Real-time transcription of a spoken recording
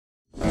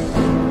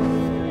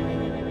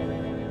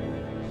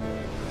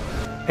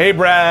Hey,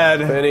 Brad.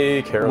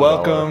 Vinny,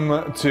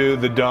 welcome to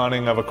the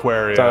dawning of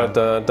Aquaria. Dun,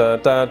 dun,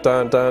 dun, dun,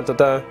 dun, dun, dun,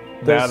 dun.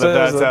 Now that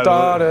that's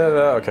out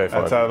okay,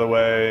 fine. That's out of the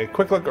way.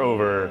 Quick look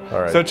over.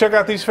 All right. So check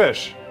out these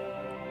fish.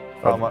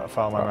 Follow my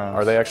mouse.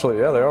 Are they actually?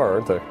 Yeah, they are,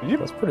 aren't they? Yep.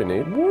 That's pretty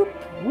neat. Whoop,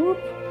 whoop.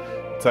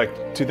 It's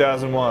like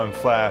 2001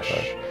 Flash.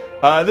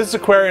 This is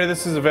Aquaria.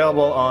 This is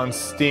available on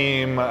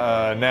Steam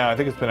now. I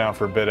think it's been out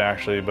for a bit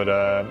actually, but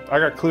I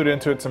got clued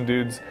into it. Some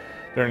dudes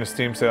during a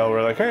Steam sale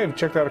were like, "Hey, have you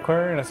checked out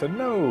Aquaria?" And I said,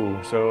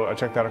 "No." So I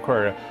checked out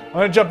Aquaria. I'm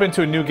gonna jump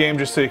into a new game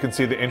just so you can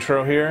see the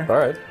intro here. All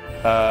right.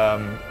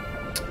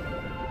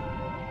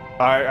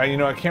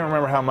 I can't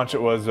remember how much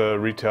it was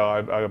retail.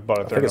 I bought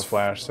it during a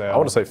Flash sale. I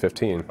want to say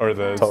 15. Or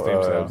the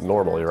Steam sale.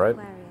 Normally, right?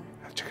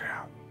 Check it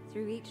out.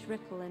 Through each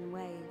ripple and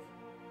wave,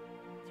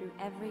 through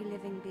every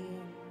living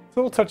being. It's a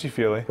little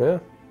touchy-feely. Yeah.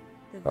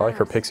 I like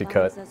her pixie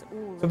cut. There's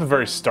something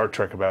very Star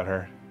Trek about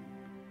her.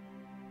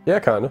 Yeah,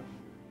 kind of.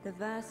 The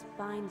verse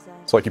binds us.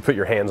 It's like you put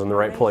your hands in the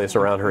right place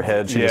around her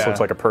head. She just looks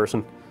like a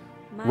person.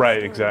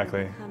 Right,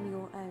 exactly. Will become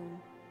your own,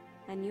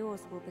 and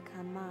yours will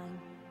become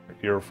mine. Her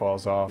ear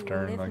falls off You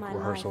during will live like my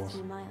rehearsals. life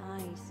through my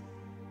eyes,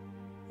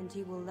 and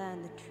you will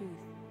learn the truth.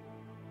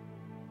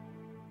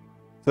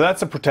 So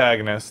that's the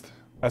protagonist.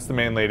 That's the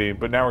main lady.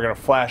 But now we're gonna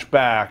flash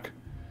back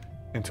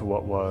into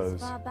what was.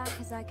 As far back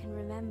as I can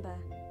remember,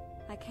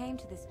 I came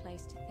to this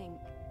place to think.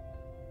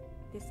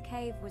 This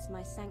cave was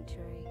my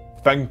sanctuary.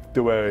 Thanked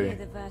away. Here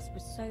the verse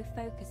was so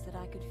focused that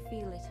I could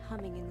feel it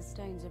humming in the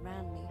stones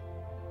around me.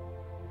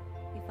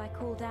 If I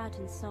called out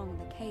in song,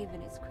 the cave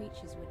and its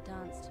creatures would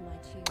dance to my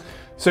tune.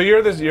 So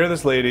you're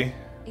this lady.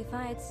 If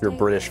I had You're a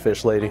British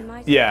fish lady.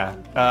 Yeah,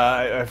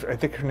 I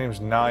think her name's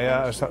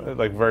Naya or something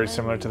like very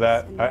similar to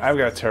that. I've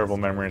got a terrible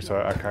memory,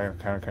 so I kind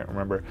of can't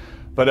remember.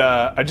 But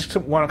I just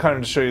want to kind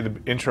of show you the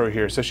intro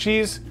here. So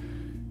she's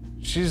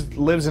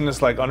lives in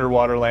this like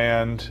underwater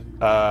land.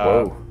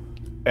 Whoa.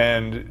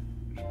 And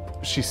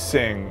she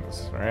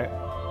sings, right?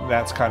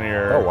 That's kind of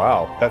your. Oh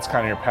wow. That's kind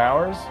of your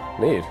powers.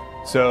 Neat.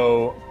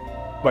 So,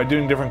 by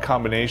doing different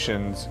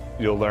combinations,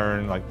 you'll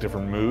learn like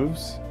different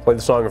moves. Play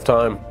the Song of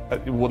Time.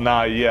 Well,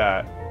 not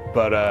yet,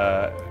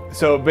 but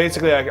so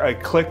basically, I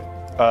click.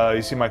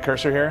 You see my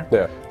cursor here?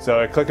 Yeah.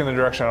 So I click in the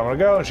direction I want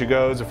to go, and she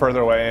goes. The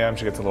further away I am,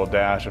 she gets a little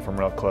dash. If I'm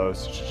real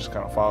close, she just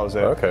kind of follows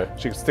it. Okay.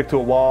 She can stick to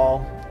a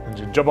wall, and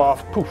she jump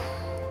off. Poof.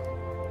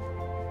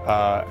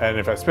 And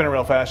if I spin it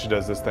real fast, she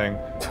does this thing.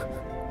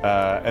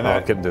 And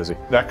I'm getting dizzy.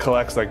 That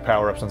collects like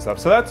power-ups and stuff.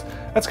 So that's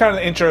kind of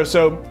the intro.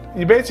 So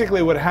you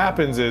basically what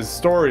happens is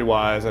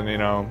story-wise, and you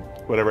know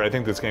whatever. I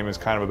think this game is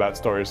kind of about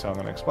stories, so I'm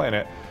going to explain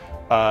it.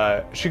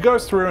 She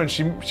goes through and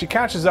she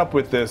catches up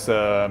with this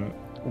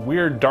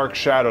weird dark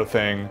shadow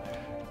thing,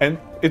 and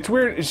it's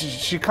weird.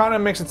 She kind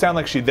of makes it sound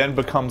like she then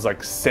becomes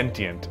like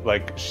sentient.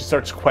 Like she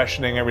starts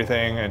questioning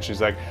everything, and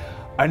she's like,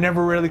 I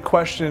never really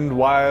questioned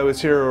why I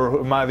was here, or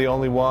am I the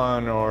only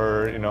one,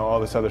 or you know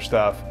all this other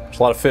stuff. There's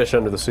a lot of fish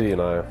under the sea,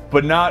 and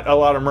but not a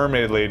lot of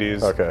mermaid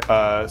ladies. Okay.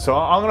 So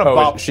I'm gonna.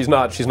 Oh, she's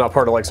not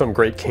part of like some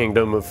great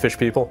kingdom of fish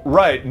people.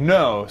 Right.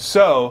 No.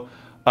 So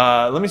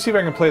let me see if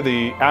I can play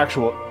the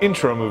actual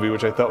intro movie,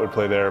 which I thought would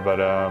play there, but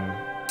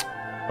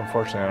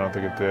unfortunately I don't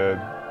think it did.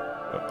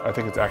 I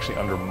think it's actually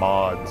under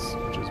mods,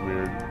 which is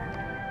weird.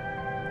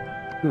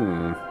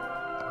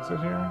 Is it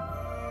here?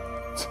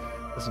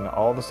 Listen to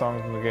all the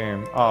songs in the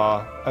game.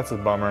 Aw, that's a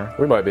bummer.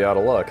 We might be out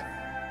of luck.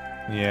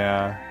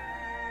 Yeah,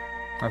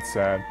 that's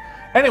sad.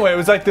 Anyway, it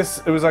was like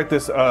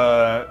this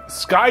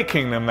sky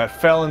kingdom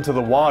that fell into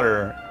the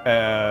water.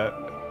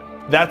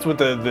 That's what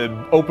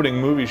the opening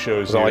movie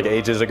shows. Was it like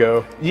ages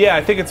ago? Yeah,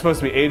 I think it's supposed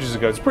to be ages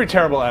ago. It's pretty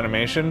terrible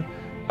animation,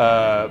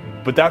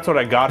 but that's what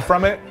I got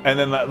from it. And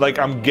then like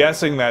I'm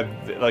guessing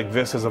that like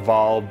this has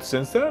evolved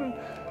since then.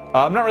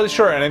 I'm not really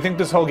sure, and I think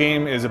this whole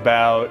game is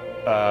about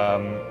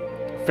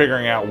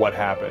figuring out what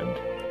happened.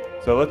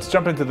 So let's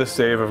jump into the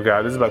save I've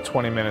got. This is about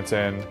 20 minutes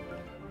in.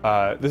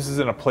 This is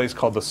in a place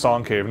called the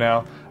Song Cave.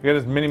 Now, I got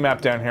this mini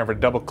map down here. If I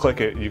double click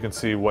it, you can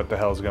see what the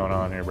hell's going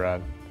on here,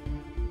 Brad.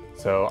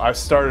 So I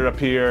started up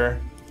here,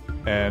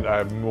 and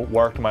I've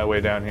worked my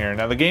way down here.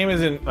 Now the game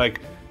isn't like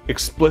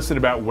explicit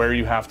about where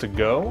you have to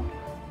go.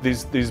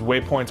 These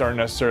waypoints aren't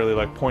necessarily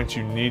like points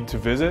you need to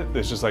visit.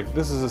 It's just like,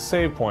 this is a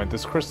save point.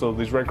 This crystal,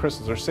 these red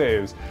crystals are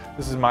saves.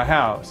 This is my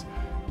house.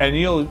 And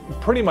you'll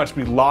pretty much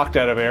be locked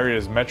out of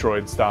areas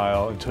Metroid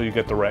style until you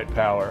get the right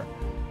power.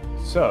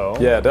 So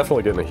yeah,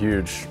 definitely getting a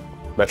huge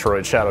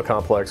Metroid Shadow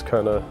Complex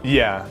kind of.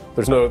 Yeah.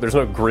 There's no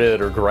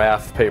grid or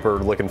graph paper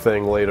looking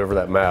thing laid over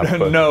that map.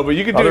 But no, but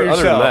you can do it yourself.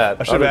 Other than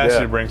that, I should have asked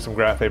you to bring some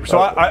graph paper. So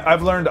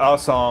I've learned a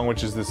song,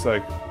 which is this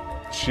like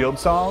shield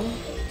song.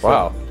 So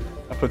wow.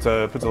 It puts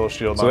a little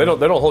shield on. So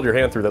they don't hold your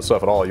hand through that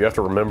stuff at all. You have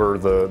to remember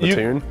the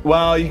tune.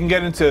 Well, you can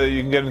get into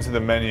the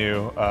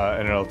menu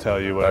and it'll tell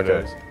you what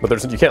it is.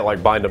 But you can't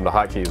like bind them to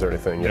hotkeys or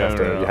anything. You have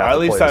to. At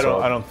least I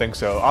don't think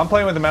so. I'm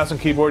playing with the mouse and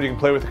keyboard. You can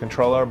play with the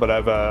controller, but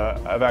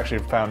I've actually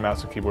found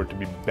mouse and keyboard to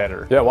be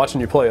better. Yeah, watching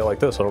you play it like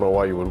this, I don't know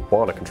why you would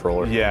want a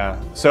controller. Yeah.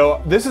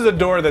 So this is a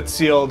door that's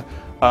sealed.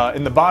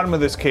 In the bottom of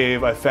this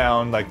cave, I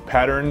found like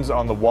patterns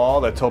on the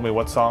wall that told me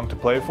what song to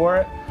play for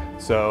it.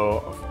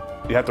 So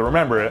you have to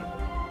remember it.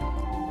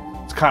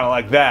 It's kind of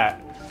like that.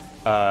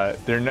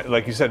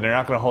 Like you said, they're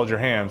not going to hold your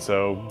hand,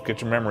 so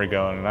get your memory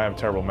going. And I have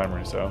terrible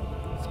memory, so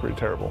it's pretty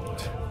terrible.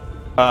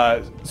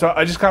 So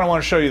I just kind of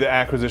want to show you the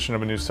acquisition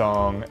of a new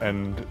song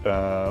and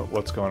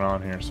what's going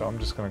on here. So I'm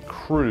just going to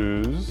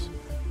cruise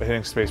by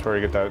hitting spacebar.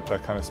 You get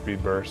that kind of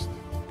speed burst.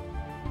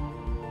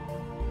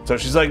 So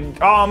she's like,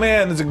 oh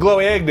man, there's a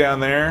glowy egg down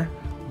there,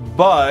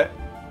 but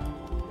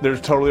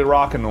there's totally a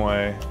rock in the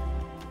way.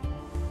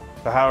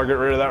 So how do I get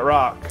rid of that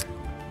rock?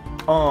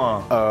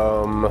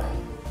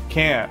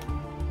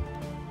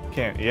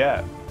 Can't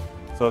yet.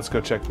 So let's go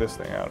check this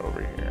thing out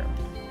over here.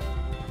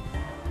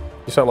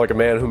 You sound like a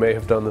man who may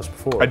have done this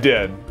before. I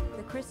did.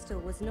 The crystal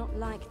was not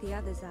like the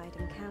others I'd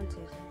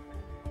encountered.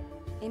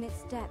 In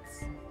its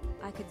depths,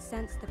 I could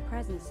sense the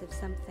presence of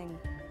something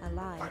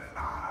alive.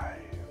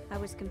 I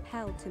was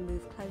compelled to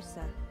move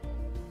closer.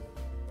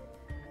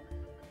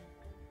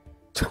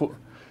 Cool.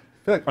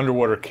 I feel like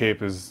underwater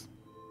cape is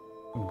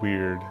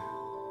weird.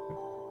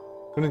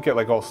 Couldn't it get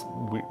like all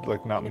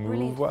like not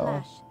move well?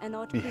 Flash, an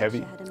odd Be heavy.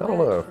 creature had I don't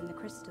know. emerged from the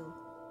crystal.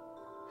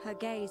 Her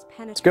gaze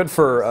It's good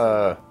for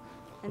and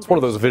it's one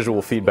of then those she visual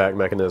lost me. feedback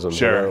mechanisms.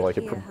 Sure. You know, like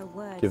it Hear her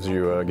words gives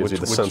you echoing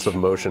the sense of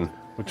motion.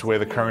 Which way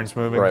the current's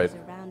moving? Right.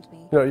 around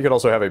me. You know, you could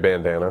also have a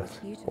bandana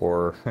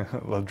or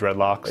Love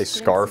dreadlocks. a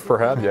scarf,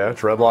 perhaps. Yeah,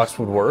 dreadlocks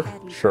would work.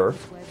 Sure.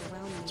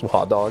 Some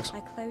hot dogs. I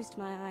closed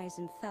my eyes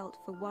and felt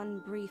for one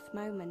brief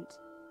moment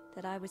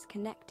that I was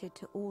connected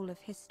to all of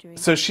history.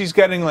 So she's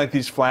getting like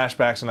these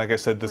flashbacks, and like I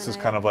said, this When is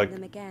I kind of opened like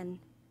them again,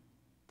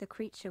 the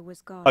creature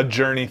was gone. a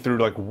journey through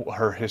like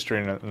her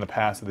history in the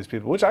past of these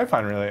people, which I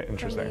find really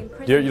interesting.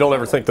 You don't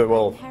ever think that,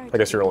 well, I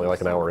guess you're only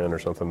like an hour in or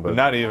something, but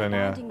Not even,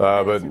 yeah.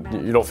 but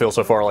you don't feel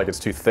so far like it's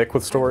too thick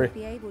with story?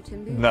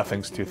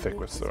 Nothing's too thick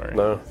with story.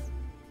 No?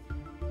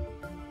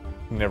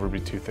 Never be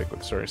too thick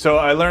with story. So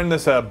I learned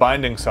this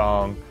binding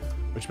song,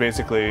 which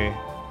basically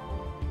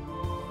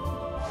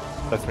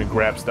lets me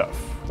grab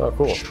stuff. Oh,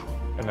 cool.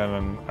 And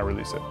then I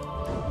release it.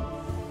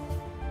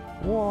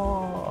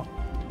 Whoa.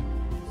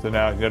 So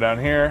now I can go down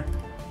here.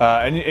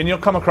 And you'll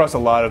come across a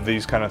lot of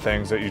these kind of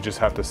things that you just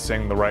have to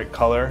sing the right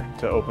color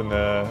to open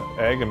the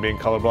egg, and being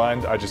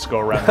colorblind, I just go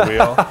around the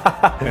wheel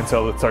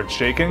until it starts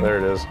shaking. There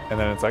it is. And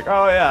then it's like,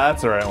 oh yeah,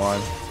 that's the right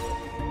one.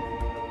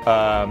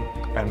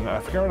 And I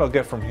forget what I'll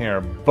get from here,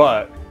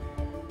 but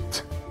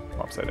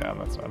I'm upside down,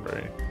 that's not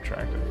very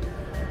attractive.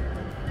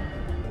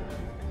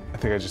 I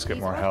think I just get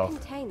These more red health.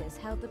 containers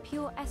held the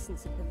pure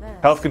essence of the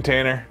verse. Health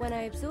container. When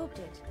I absorbed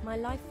it, my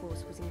life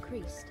force was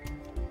increased.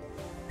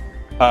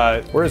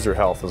 Where is your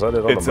health? Is that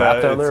it on the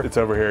map down there? It's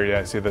over here,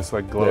 yeah. See this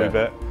like glowy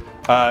Yeah.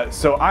 bit?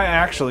 So I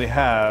actually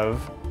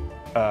have,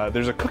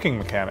 there's a cooking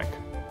mechanic.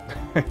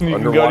 You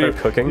Underwater can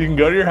go cooking? You can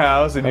go to your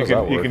house and How you does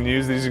that can work?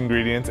 use these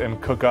ingredients and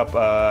cook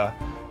up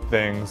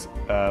things.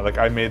 Like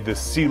I made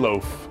this sea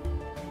loaf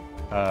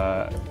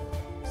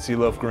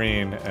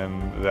green,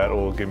 and that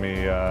will give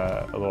me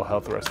a little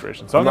health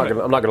restoration. So I'm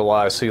not gonna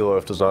lie, sea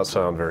loaf does not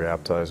sound very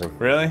appetizing.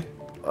 Really?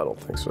 I don't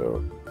think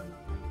so.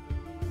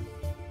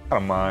 I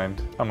don't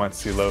mind. I don't mind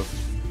sea loaf.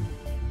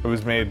 It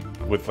was made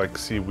with like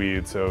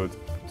seaweed, so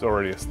it's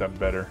already a step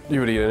better. You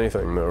would eat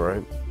anything though,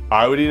 right?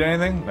 I would eat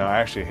anything? No, I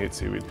actually hate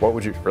seaweed. What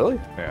would you, really?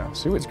 Yeah.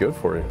 Seaweed's good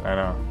for you. I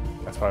know.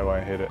 That's probably why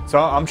I hate it. So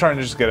I'm trying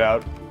to just get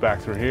out back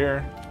through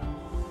here.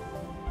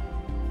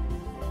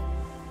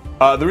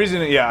 The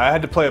reason, yeah, I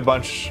had to play a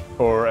bunch,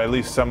 or at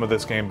least some of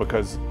this game,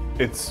 because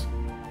it's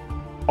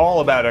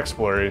all about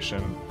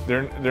exploration.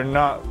 They're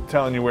not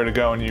telling you where to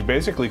go, and you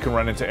basically can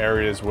run into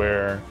areas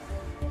where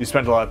you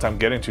spend a lot of time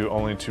getting to,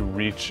 only to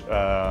reach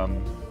a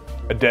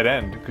dead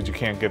end because you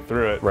can't get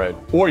through it. Right.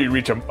 Or you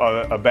reach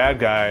a bad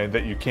guy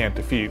that you can't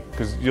defeat,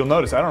 because you'll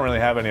notice I don't really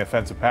have any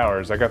offensive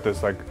powers. I got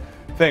this like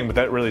thing, but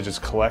that really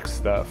just collects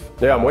stuff.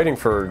 Yeah, I'm waiting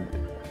for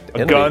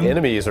gun?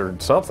 enemies or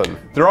something.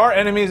 There are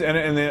enemies,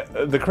 and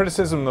the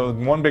criticism, the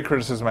one big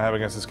criticism I have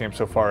against this game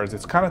so far is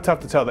it's kind of tough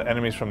to tell the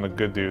enemies from the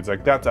good dudes.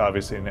 Like that's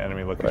obviously an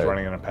enemy. Look, he's Right.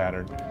 running in a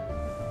pattern.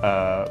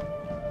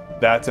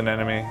 That's an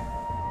enemy.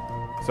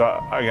 So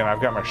again,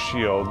 I've got my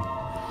shield,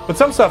 but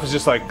some stuff is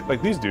just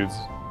like these dudes.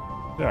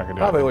 They're not gonna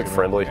do Oh, they anything look to me.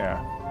 friendly.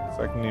 Yeah, it's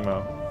like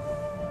Nemo.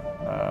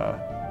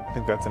 I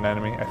think that's an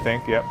enemy. I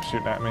think. Yep,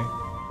 shooting at me.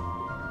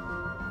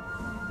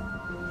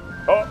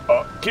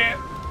 Oh, can't.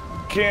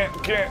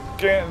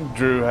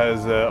 Drew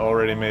has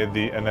already made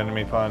an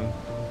enemy pun,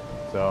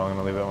 so I'm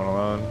gonna leave that one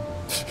alone.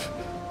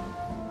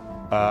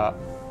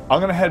 I'm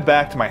gonna head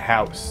back to my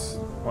house.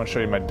 I want to show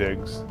you my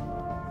digs.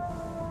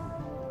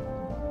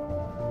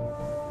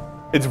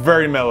 It's a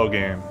very mellow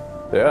game.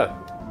 Yeah,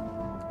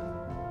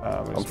 Let me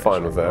I'm just make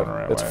fine sure with I'm going that. the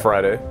right It's way.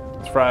 Friday.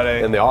 It's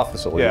Friday. In the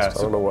office, at least. Yeah,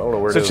 I don't know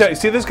where So it is. check,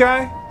 see this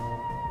guy?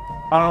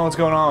 I don't know what's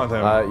going on with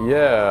him.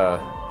 Yeah.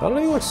 I don't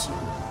know, he looks...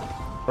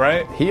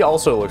 Right? He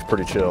also looks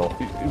pretty chill.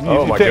 You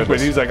Oh my think, but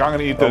goodness. he's like, I'm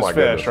gonna eat Oh this my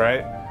fish, goodness.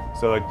 right?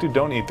 So like, dude,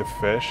 don't eat the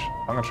fish.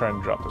 I'm gonna try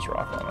and drop this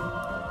rock on him.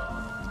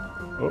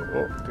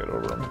 Oh, get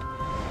over him.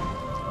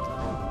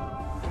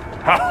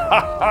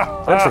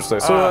 Interesting.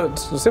 So it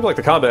seems like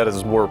the combat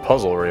is more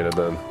puzzle oriented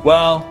then,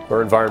 Well,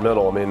 or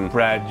environmental. I mean,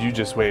 Brad, you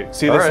just wait.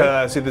 See All this?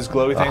 right. See this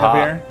glowy thing aha. up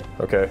here?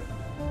 Okay.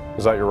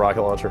 Is that your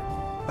rocket launcher?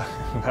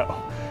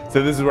 No.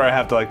 So this is where I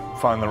have to like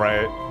find the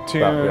right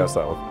tune. Yes,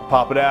 that one.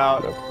 Pop it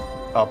out. Yep.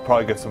 I'll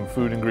probably get some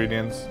food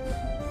ingredients.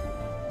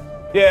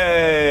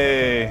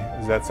 Yay!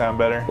 Does that sound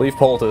better? Leaf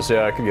poultice.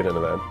 Yeah, I could get into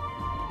that.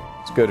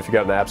 It's good if you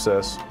got an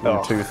abscess in your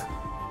Oh. tooth.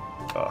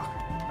 Ugh. All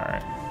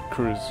right.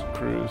 Cruise.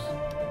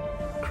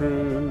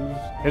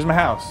 Here's my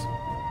house.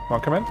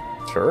 Want to come in?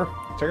 Sure.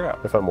 Check it out.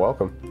 If I'm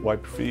welcome.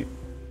 Wipe your feet.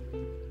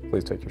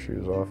 Please take your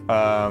shoes off.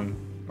 I'm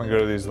gonna go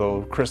to these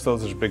little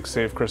crystals. There's a big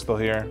safe crystal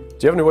here. Do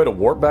you have any way to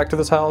warp back to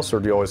this house, or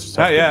do you always just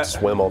have Not to yet.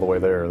 swim all the way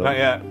there? Not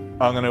yet.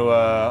 I'm gonna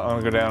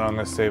go down. I'm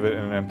gonna save it in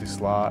an empty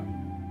slot.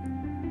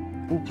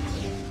 Oop.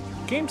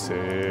 Game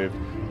save.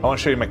 I want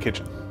to show you my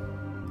kitchen.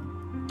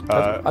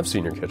 I've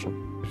seen your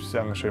kitchen. I'm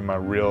gonna show you my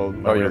real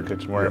your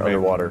kitchen where your I made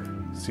underwater.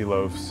 sea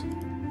loaves.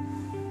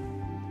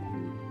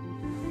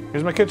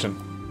 Here's my kitchen.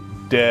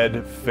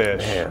 Dead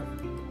fish. Man.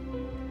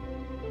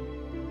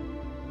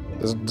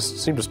 Does it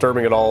seem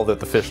disturbing at all that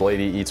the fish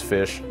lady eats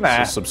fish? Nah.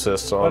 She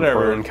subsists on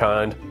Whatever. her own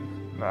kind.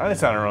 Nah,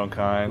 it's not her own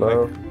kind.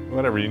 No. Like,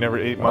 whatever. You never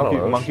ate I don't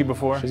know. monkey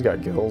before? She's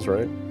got gills,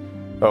 right?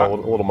 Oh, a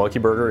little monkey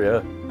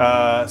burger,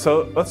 yeah.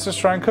 So let's just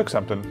try and cook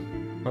something.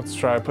 Let's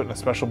try putting a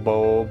special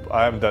bulb.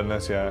 I haven't done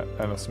this yet.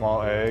 And a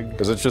small egg.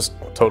 Is it just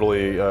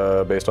totally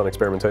based on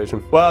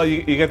experimentation? Well,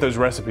 you get those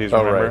recipes,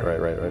 Oh,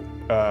 remember? right.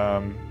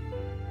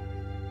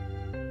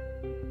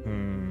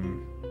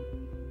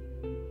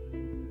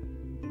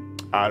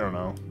 I don't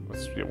know.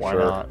 Why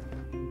Sure. not?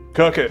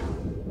 Cook it.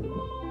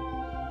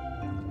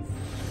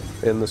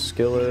 In the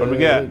skillet. What do we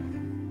get?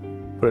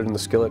 Put it in the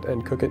skillet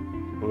and cook it.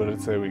 What did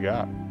it say we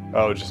got?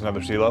 Oh, just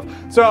another sea loaf.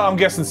 So I'm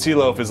guessing sea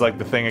loaf is like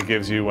the thing it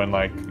gives you when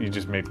like you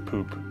just make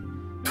poop.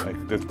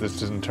 Like this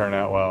doesn't turn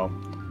out well.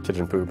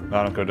 Kitchen poop.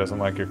 Nanako doesn't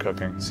like your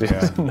cooking. See?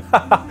 Yeah.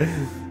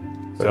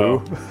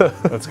 So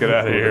let's get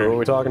out of What are here.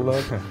 we talking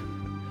about?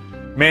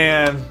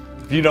 Man,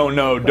 if you don't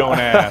know, don't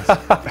ask.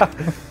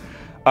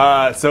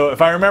 So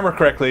if I remember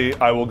correctly,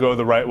 I will go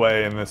the right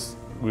way in this.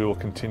 We will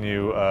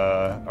continue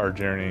our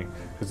journey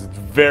because it's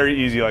very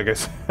easy, like I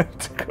said,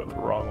 to go the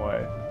wrong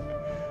way.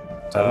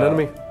 Is that an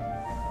enemy?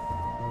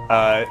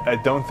 I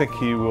don't think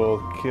he will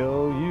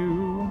kill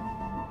you.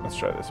 Let's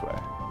try this way.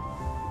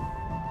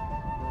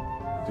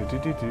 I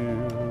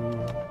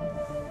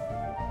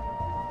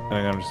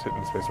think I'm just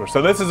hitting spacebar.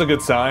 So this is a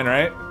good sign,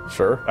 right?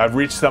 Sure. I've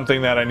reached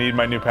something that I need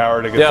my new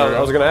power to get Yeah, through.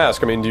 I was going to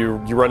ask. I mean, do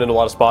you run into a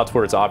lot of spots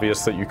where it's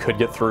obvious that you could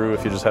get through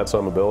if you just had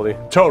some ability?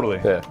 Totally.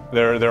 Yeah.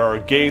 There are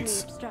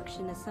gates,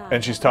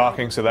 and she's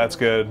talking, so that's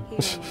good.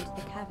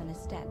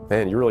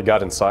 Man, you really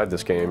got inside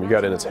this game. You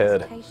got in its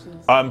head.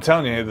 I'm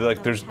telling you,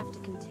 like there's.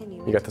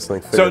 You got this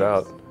thing figured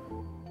out.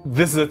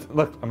 This is it.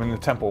 Look, I'm in the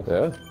temple.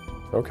 Yeah.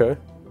 Okay.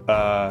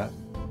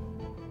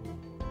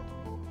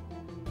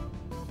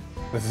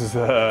 This is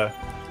the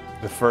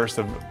first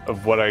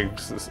of what I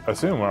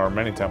assume are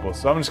many temples.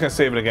 So I'm just gonna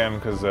save it again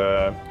because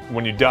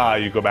when you die,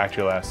 you go back to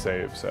your last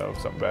save. So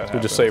if something bad happens. You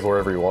just save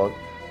wherever you want.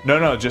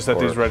 No, just at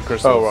these red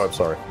crystals. Oh, I'm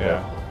sorry.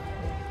 Yeah.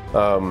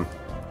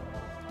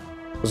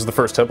 This is the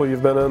first temple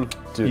you've been in?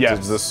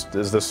 Yes.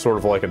 Is this sort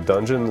of like a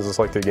dungeon? Is this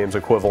like the game's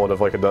equivalent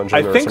of like a dungeon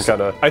I or think some so.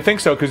 kind of? I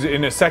think so because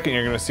in a second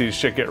you're gonna see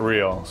shit get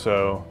real.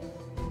 So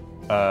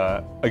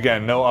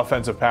again, no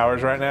offensive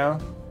powers right now,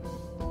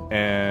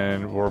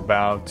 and we're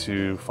about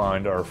to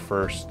find our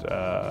first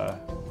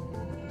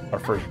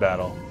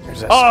battle.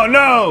 Oh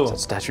no! Is that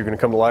statue gonna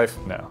come to life?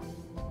 No.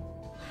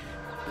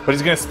 But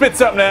he's gonna spit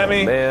something at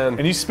me, man.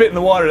 And you spit in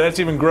the water. That's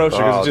even grosser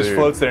because Oh, it just dude.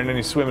 floats there, and then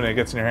you swim and it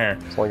gets in your hair.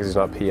 As long as he's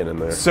not peeing in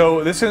there.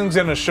 So this thing's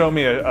gonna show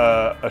me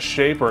a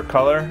shape or a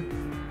color,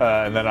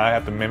 and then I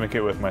have to mimic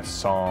it with my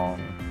song.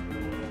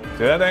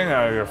 See that thing?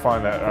 I gotta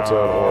find that. That's it,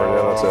 or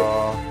yeah, that's it.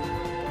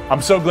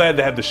 I'm so glad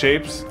they had the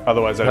shapes.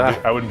 Otherwise,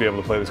 I wouldn't be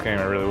able to play this game.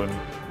 I really wouldn't.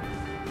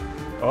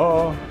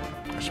 Oh,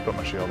 I should put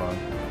my shield on.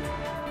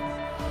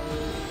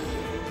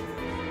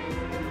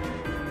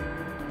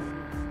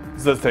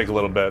 This does take a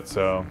little bit,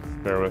 so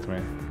bear with me.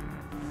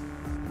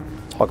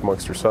 Talk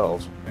amongst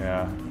yourselves.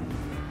 Yeah.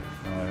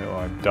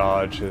 I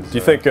dodge his. Do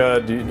you think?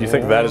 Do you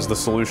think that is the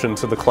solution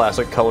to the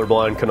classic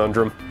colorblind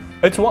conundrum?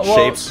 It's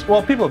shapes?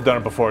 Well, people have done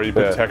it before. You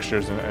put Yeah.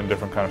 textures and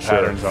different kind of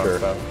patterns on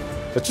stuff.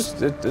 It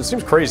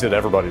seems crazy that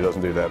everybody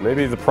doesn't do that.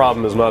 Maybe the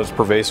problem is not as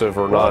pervasive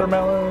or not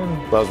Watermelon.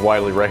 as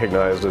widely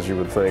recognized as you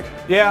would think.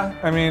 Yeah,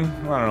 I mean,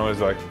 I don't know. It's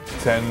like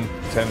 10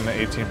 to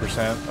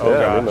 18%. Oh yeah,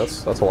 gosh. I mean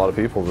that's a lot of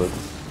people that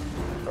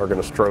are going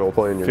to struggle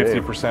playing your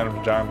game. 50% of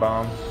a giant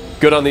bomb.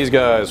 Good on these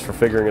guys for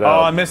figuring it Oh,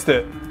 out. I missed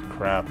it.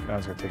 Crap. Now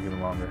it's gonna take even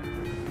longer.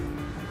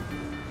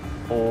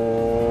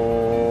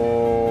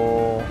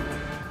 Oh.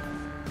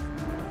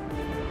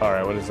 All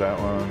right. What is that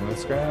one?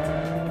 This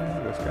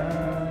guy. This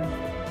guy.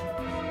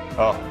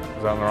 Oh,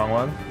 is that on the wrong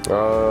one?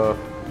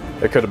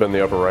 It could have been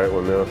the upper right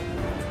one, yeah.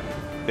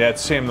 Yeah,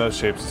 it's a shame those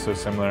shapes are so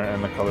similar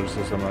and the colors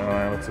are so similar. All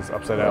right, what's this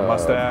upside down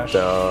mustache?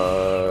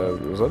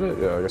 Was that it?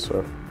 Yeah, I guess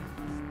so.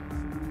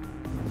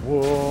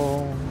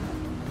 Whoa.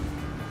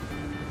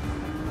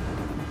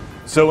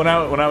 So when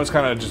I was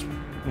kind of just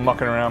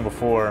mucking around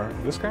before,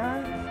 this guy?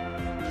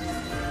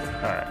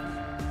 Alright.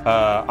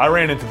 I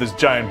ran into this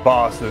giant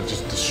boss that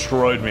just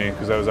destroyed me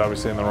because I was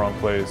obviously in the wrong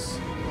place.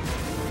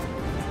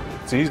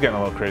 See, he's getting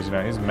a little crazy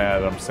now. He's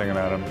mad that I'm singing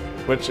at him.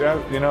 Which,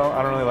 you know,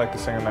 I don't really like the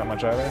singing that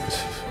much either.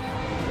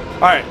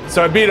 Alright,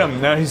 so I beat him.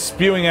 Now he's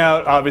spewing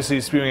out, obviously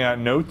he's spewing out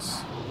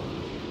notes.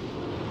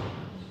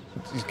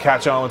 You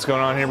catch on what's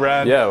going on here,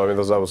 Brad? Yeah, I mean,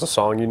 that was a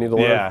song you need to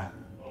learn? Yeah.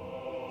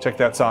 Check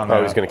that song Oh,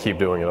 out. he's going to keep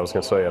doing it. I was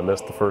going to say, I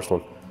missed the first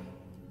one.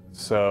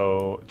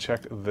 So,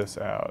 check this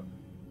out.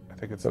 I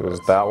think it's It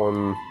was that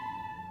one.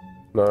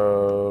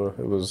 No,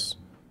 it was...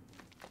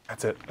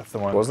 That's it. That's the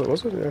one. Was it?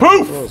 Was it? Yeah.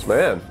 Poof! It was,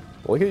 man,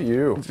 look at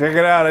you. Check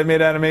it out. I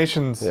made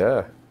animations.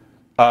 Yeah.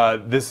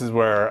 This is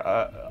where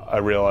I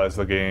realized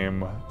the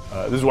game...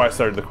 this is why I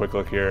started the quick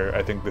look here.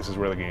 I think this is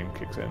where the game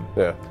kicks in.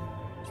 Yeah.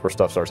 It's where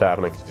stuff starts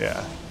happening.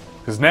 Yeah.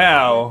 Because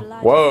now...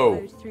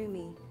 Whoa! Through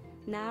me.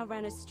 Now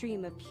ran a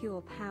stream of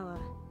pure power.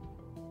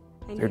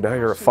 Dude, now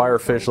you're a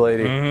firefish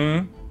lady.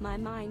 Mm-hmm. My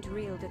mind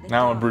reeled at the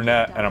Now I'm a dark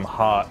brunette and I'm dark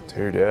hot.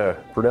 Dude, yeah.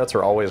 Brunettes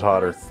are always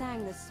hotter. I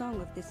sang the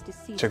song of this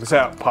deceased Check this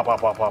out. Pop, pop,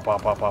 pop, pop,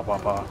 pop, pop, pop,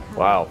 pop, pop.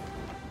 Wow.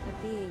 a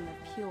being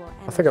of pure energy.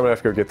 I think I'm going to have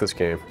to go get this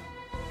game.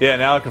 Yeah,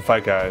 now I can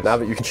fight guys. Now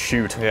that you can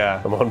shoot,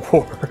 Yeah. I'm on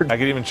board. I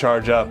can even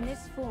charge up. In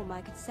this form,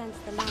 I could sense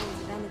the lines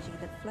of energy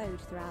that flowed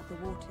throughout the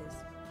waters.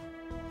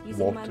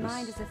 Using my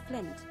mind as a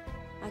flint,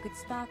 I could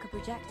spark a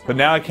projectile. But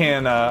now I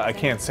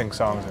can't sing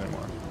songs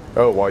anymore.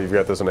 Oh, while you've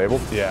got this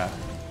enabled? Yeah.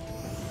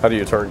 How do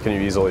you turn? Can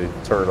you easily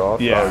turn it off?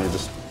 Yeah. Oh, you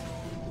just...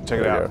 Check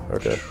it There out. you go.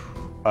 Okay.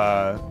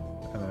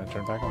 And then I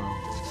turn back on.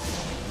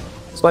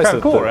 It's nice Kinda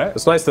that cool, right?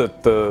 It's nice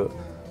that the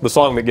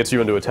song that gets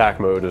you into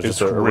attack mode is It's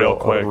just a real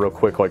quick. real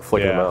quick, like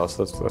flick of the Yeah. mouse.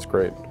 That's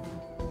great.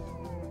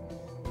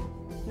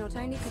 Not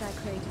only could I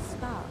create a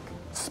spark,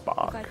 if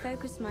Spark. I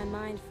focused my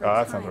mind for Oh, a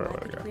that's not time, the right I way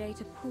to could go.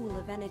 create a pool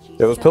of energy.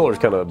 Yeah, those so pillars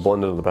kind of large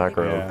blend into the they could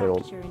background. Yeah. They don't...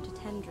 fracture into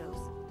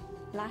tendrils,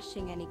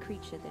 lashing any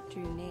creature that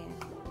drew near.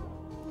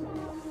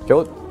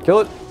 Kill it! Kill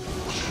it!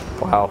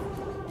 Wow.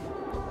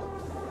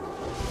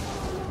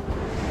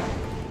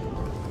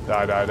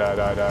 Die, die, die,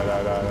 die, die, die,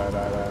 die, die,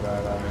 die,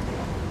 die, die.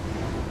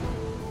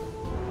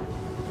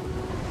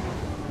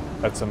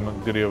 That's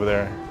some goodie over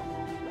there.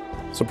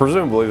 So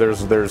presumably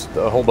there's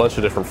a whole bunch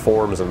of different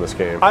forms in this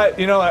game. I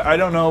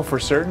don't know for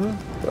certain.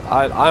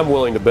 I'm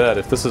willing to bet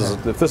if this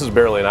is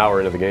barely an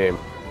hour into the game,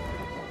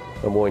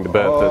 I'm willing to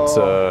bet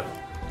that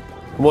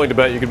I'm willing to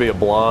bet you could be a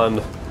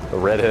blonde, a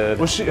redhead.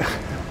 Well,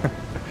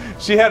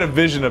 she had a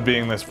vision of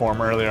being this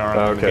form earlier on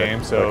in the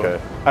game, so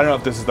I don't know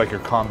if this is like your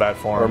combat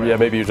form. Or, yeah,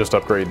 maybe you just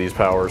upgrade these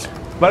powers.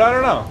 But I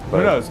don't know.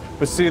 Who knows?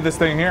 But see, this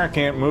thing here, I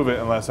can't move it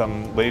unless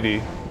I'm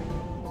lady.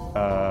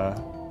 And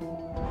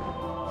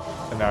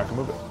now I can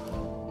move it.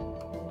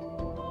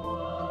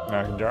 Now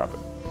I can drop it.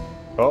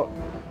 Oh,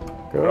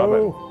 drop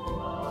it.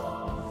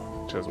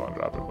 She doesn't want to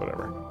drop it.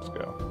 Whatever. Let's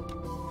go.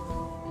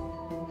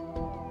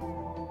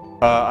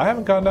 I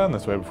haven't gone down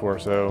this way before,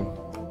 so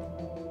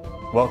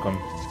welcome.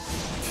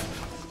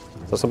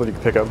 Is that something you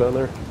can pick up down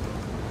there?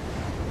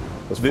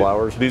 Those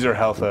flowers? These are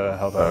health.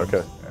 Health. Oh,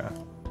 okay. Yeah.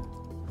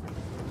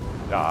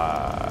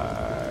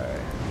 Die.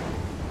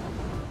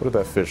 What did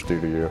that fish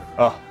do to you?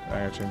 Oh, I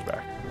gotta change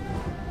back.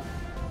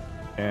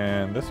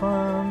 And this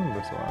one,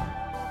 this one.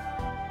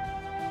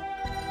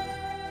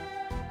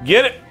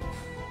 Get it!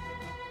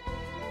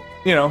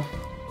 You know,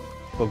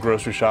 a little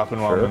grocery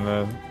shopping while I'm in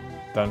the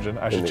dungeon.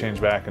 I should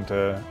change back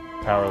into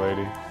Power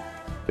Lady.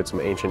 Get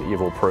some ancient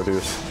evil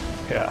produce.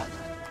 Yeah.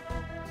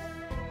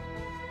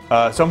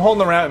 So I'm holding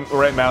the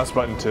right mouse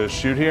button to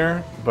shoot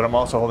here, but I'm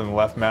also holding the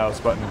left mouse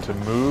button to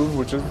move,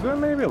 which is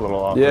maybe a little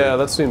awkward. Yeah,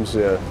 that seems,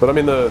 yeah. But I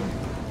mean, the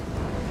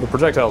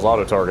projectile's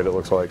auto-target, it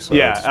looks like. So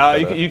yeah,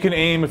 you can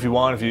aim if you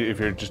want, if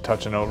you're just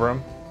touching over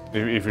him.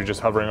 If you're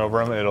just hovering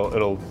over him,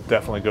 it'll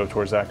definitely go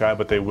towards that guy,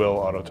 but they will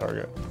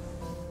auto-target.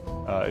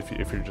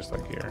 If you're just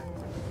like here.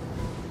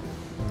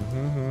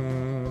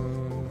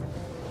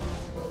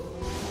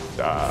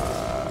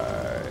 Die.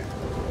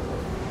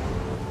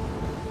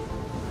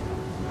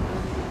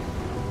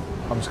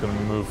 I'm just gonna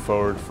move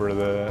forward for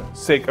the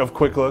sake of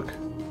quick look.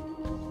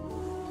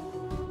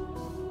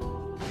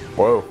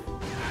 Whoa.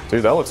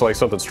 Dude, that looks like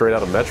something straight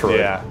out of Metroid.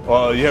 Yeah.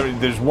 Well,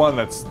 there's one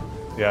that's,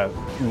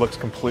 looks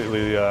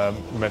completely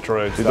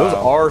Metroid Dude, style. those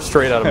are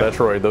straight out of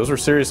Metroid. Those are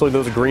seriously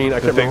those green. I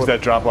the can't things remember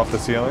that drop off the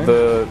ceiling?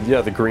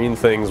 the green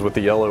things with the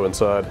yellow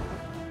inside.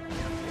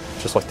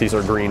 Just like these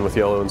are green with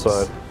yellow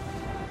inside.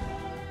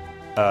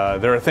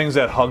 There are things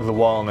that hug the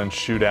wall and then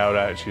shoot out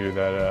at you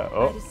that,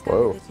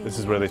 Whoa. This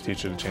is where they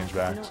teach you to change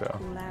back, so.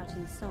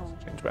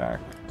 Change back.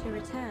 To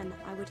return,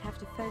 I would have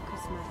to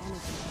focus my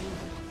energy.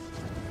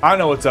 I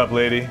know what's up,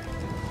 lady.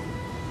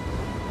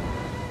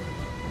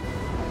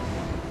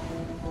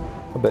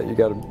 I bet you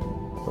gotta...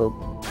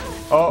 Oh.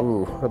 Oh.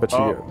 Ooh, I bet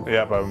you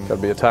Yep, gotta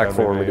be attack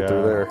form to get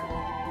through there.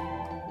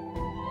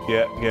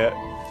 Get.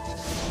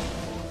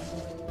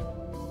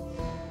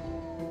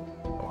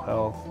 No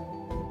health.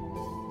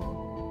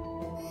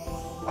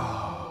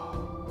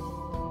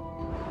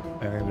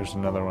 I think there's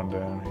another one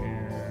down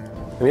here.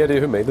 Any idea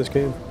who made this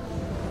game?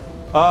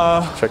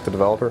 Check the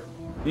developer.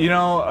 You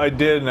know, I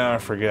did, now I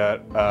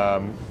forget.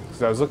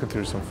 Because I was looking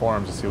through some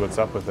forums to see what's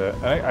up with it.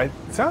 And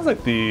it sounds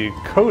like the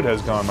code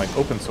has gone like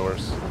open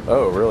source.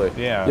 Oh, really?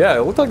 Yeah. Yeah,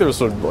 it looked like there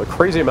was a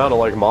crazy amount of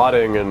like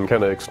modding and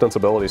kind of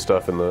extensibility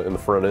stuff in the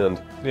front end.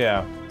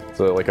 Yeah.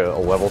 So like a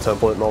level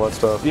template and all that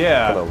stuff.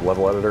 Yeah. Kind of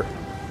level editor.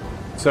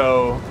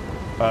 So,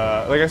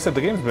 like I said,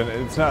 the game's been.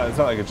 It's not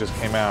like it just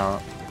came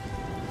out.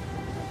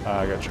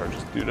 I gotta charge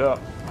this dude up.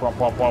 Pop,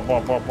 pop, pop,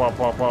 pop, pop, pop,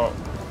 pop, pop.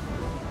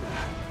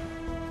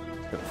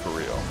 For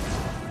real.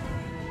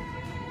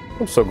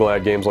 I'm so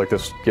glad games like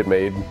this get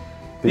made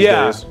these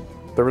Yeah. days.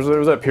 There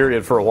was that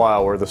period for a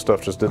while where this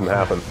stuff just didn't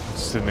happen.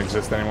 Just didn't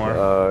exist anymore.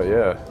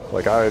 Yeah.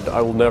 Like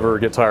I will never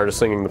get tired of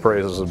singing the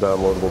praises of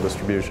downloadable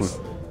distribution.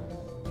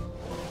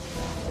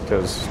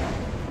 Because,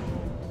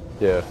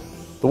 yeah,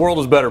 the world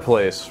is a better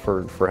place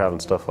for having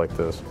stuff like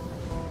this.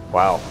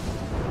 Wow.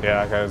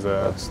 Yeah, that guy's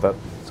This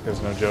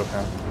guy's no joke,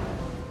 huh?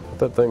 Put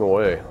that thing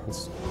away.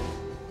 That's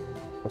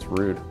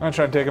rude. I'm gonna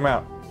try and take him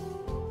out.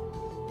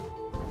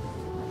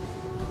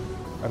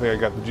 I think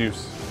I got the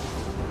juice.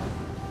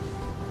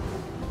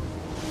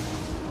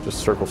 Just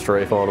circle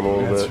strafe on him a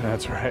little bit.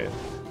 That's right.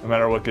 No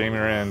matter what game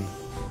you're in,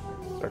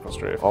 circle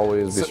strafe.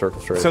 Always be circle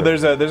strafe. So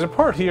there's a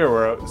part here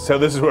where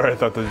this is where I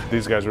thought that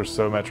these guys were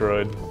so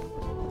Metroid,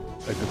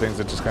 like the things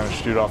that just kind of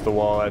shoot off the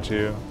wall at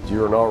you.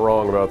 You are not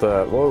wrong about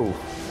that. Whoa.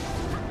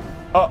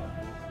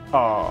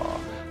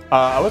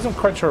 I wasn't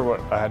quite sure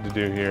what I had to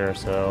do here,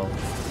 so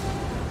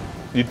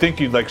you'd think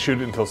you'd like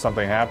shoot it until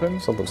something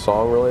happens. Something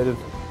song related?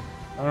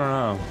 I don't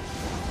know.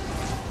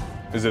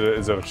 Is it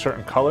a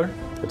certain color?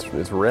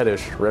 It's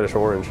reddish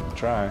orange.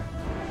 Try.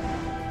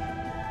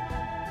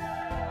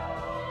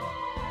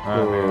 I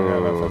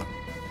got nothing.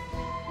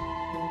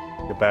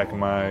 Get back in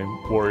my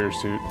warrior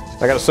suit.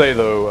 I gotta say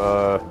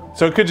though,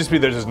 So it could just be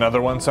there's just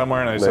another one somewhere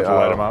and I just have to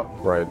light them up.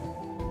 Right.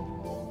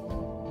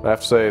 I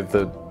have to say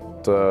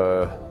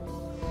that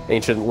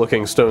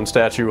ancient-looking stone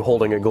statue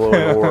holding a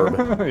glowing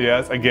orb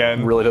Yes,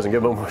 again. really doesn't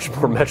get much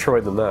more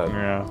Metroid than that.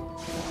 Yeah.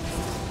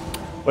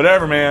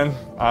 Whatever, man.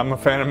 I'm a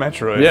fan of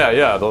Metroid.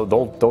 Yeah.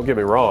 Don't get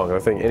me wrong. I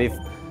think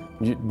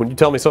when you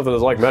tell me something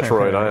that's like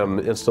Metroid, I am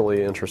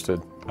instantly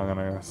interested. I'm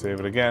gonna save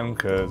it again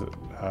because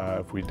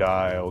if we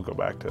die, I'll go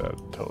back to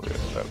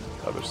that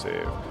other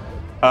save.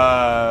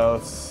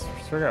 Let's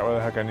figure out where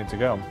the heck I need to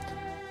go.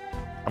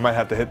 I might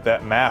have to hit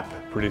that map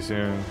pretty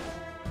soon.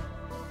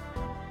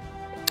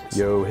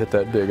 Yo, hit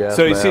that big ass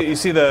So map. you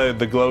see the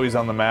glowies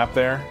on the map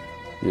there?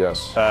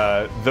 Yes.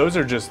 Those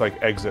are just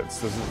like exits.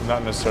 This is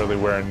not necessarily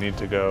where I need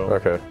to go.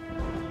 Okay.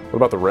 What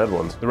about the red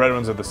ones? The red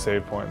ones are the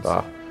save points.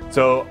 Ah.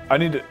 So I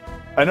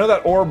know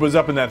that orb was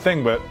up in that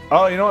thing, but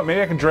oh, you know what?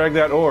 Maybe I can drag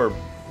that orb.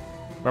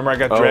 Remember I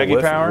got draggy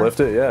power? Lift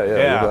it? Yeah. You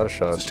got a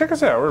shot. Let's check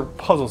us out. We're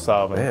puzzle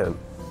solving. Man.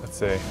 Let's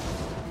see.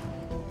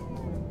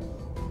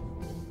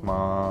 Come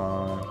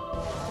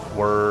on.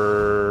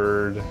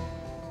 Word.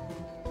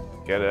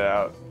 Get it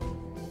out.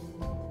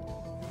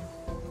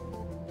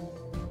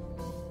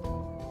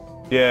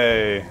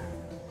 Yay.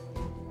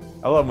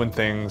 I love when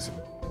things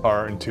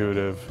are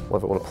intuitive.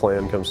 Love it when a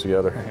plan comes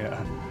together.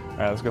 Yeah.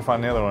 Alright, let's go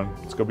find the other one.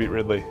 Let's go beat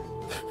Ridley.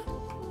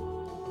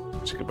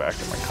 Let's get back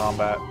in my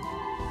combat.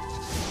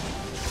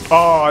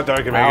 Oh, I thought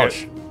I could make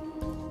Ouch. it.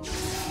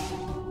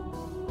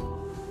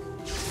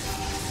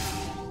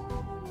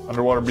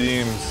 Underwater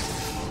beams.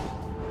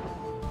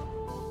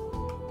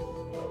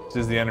 This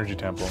is the energy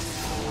temple.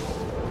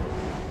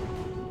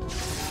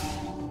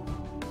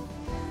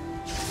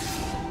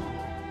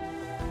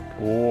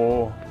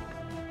 Whoa.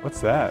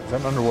 What's that? Is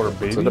that an underwater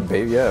baby? Is it a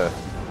baby? Yeah.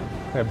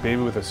 A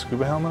baby with a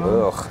scuba helmet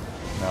on? Ugh.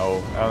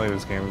 No, I don't think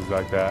this game is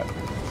like that.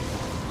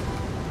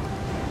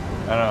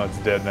 I know, it's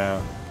dead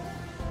now.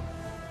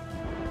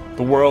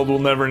 The world will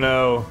never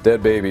know.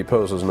 Dead baby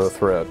poses no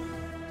threat.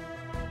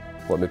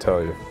 Let me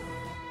tell you.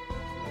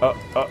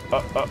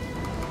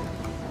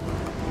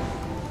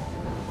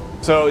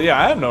 So, yeah,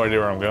 I have no idea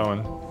where I'm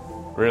going.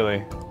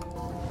 Really.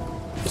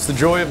 It's the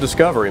joy of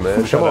discovery,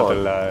 man. Shut Come out the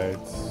on.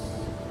 lights.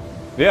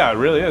 Yeah, it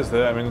really is.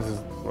 I mean, this is...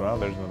 Well,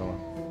 there's another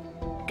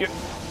one. Get...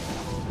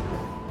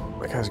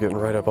 That guy's getting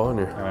right up on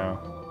you. I know.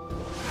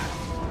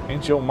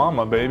 Ain't your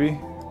mama, baby.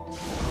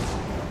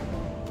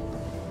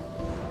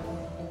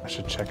 I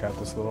should check out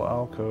this little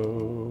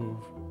alcove.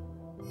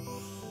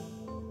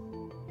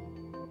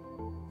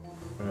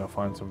 Maybe I'll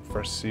find some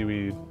fresh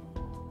seaweed.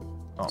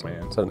 Oh,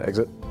 man. Is that an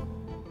exit?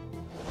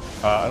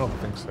 I don't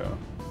think so.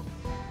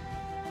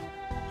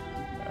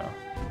 Yeah.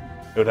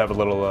 It would have a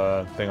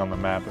little thing on the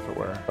map if it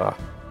were. Ah.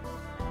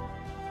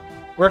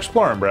 We're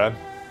exploring, Brad.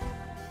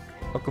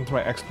 Welcome to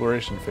my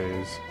exploration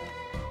phase.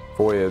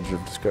 Voyage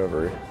of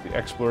discovery. The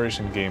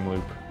exploration game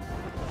loop.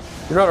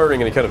 You're not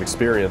earning any kind of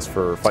experience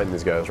for fighting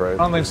these guys, right? I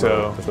don't think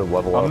so. There's no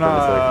level I'm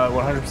up not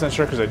 100%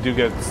 sure because I do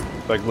get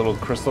like little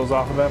crystals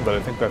off of them, but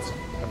I think it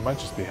might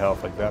just be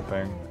health, like that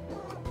thing.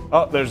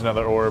 Oh, there's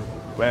another orb.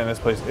 Man, this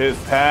place is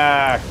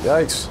packed.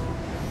 Yikes.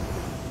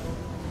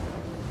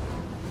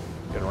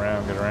 Get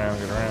around, get around,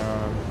 get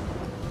around.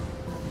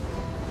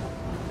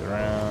 Get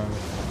around.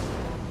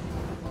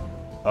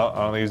 Oh, I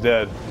don't think he's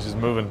dead. He's just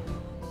moving.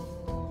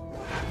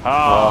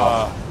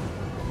 Ah.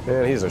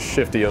 Man, he's a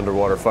shifty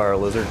underwater fire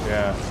lizard.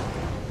 Yeah.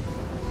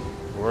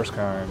 Worst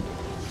kind.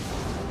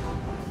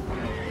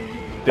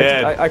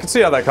 Dead. I can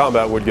see how that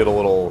combat would get a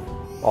little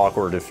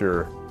awkward if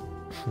you're...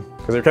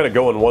 Because you're kind of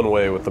going one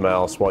way with the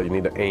mouse while you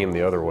need to aim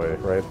the other way,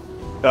 right?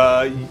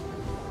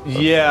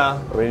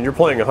 Yeah. I mean, you're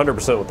playing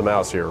 100% with the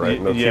mouse here,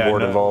 right? No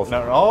keyboard involved?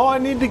 No. Oh, I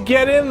need to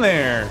get in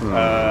there.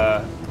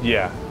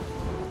 Yeah.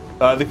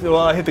 Well,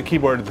 I hit the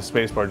keyboard, the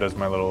spacebar does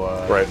my little...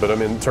 Right, but I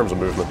mean, in terms of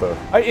movement, though.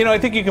 I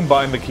think you can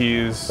bind the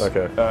keys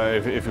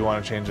if you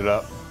want to change it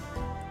up.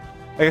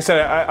 Like I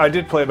said, I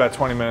did play about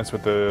 20 minutes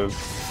with the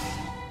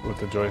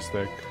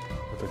joystick,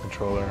 with the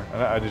controller,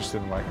 and I just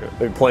didn't like it.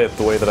 They play it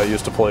the way that I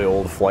used to play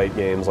old flight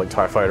games, like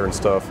TIE Fighter and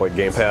stuff, like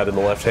gamepad in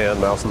the left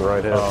hand, mouse in the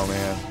right hand. Oh,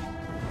 man.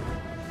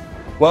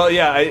 Well,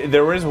 yeah,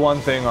 there is one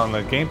thing on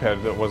the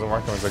gamepad that wasn't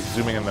working. It was like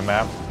zooming in the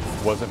map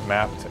wasn't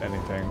mapped to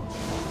anything.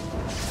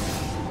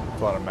 A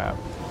lot of map.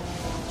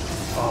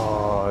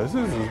 Oh, this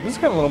is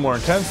kind of a little more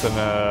intense than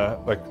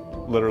like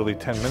literally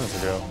 10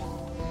 minutes ago.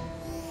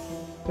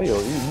 Hey,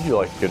 you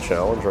like a good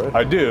challenge, right?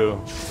 I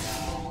do.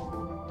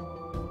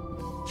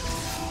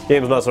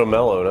 Game's not so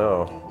mellow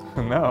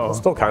now. No. It's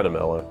still kind of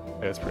mellow.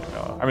 Yeah, it's pretty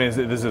mellow. I mean,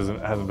 this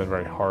hasn't been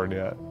very hard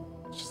yet.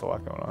 It's just a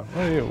lot going on.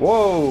 What are you?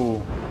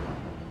 Whoa!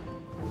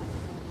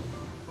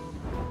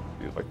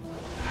 Like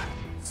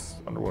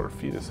underwater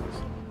fetuses.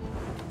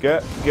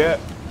 Get.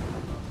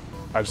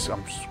 I'm just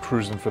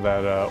cruising for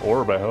that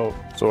orb, I hope.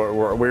 So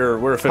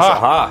we're officially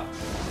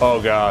Oh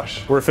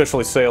gosh. We're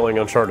officially sailing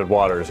uncharted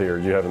waters here.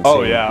 You haven't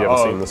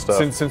seen the stuff.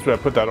 Since I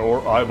put that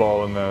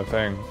eyeball in the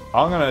thing,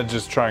 I'm gonna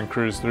just try and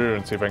cruise through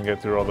and see if I can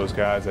get through all those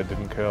guys I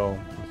didn't kill.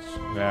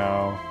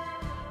 Now,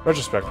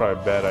 retrospect,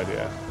 probably a bad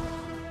idea.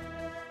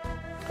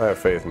 I have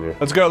faith in you.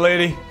 Let's go,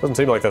 lady. Doesn't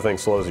seem like that thing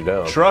slows you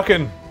down.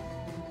 Trucking.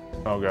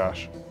 Oh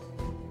gosh.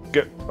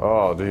 Get.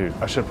 Oh, dude.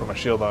 I should put my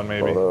shield on,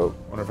 maybe. Oh, no.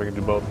 Wonder if I can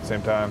do both at the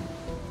same time.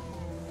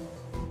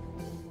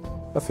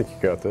 I think you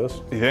got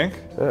this. You think?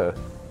 Yeah.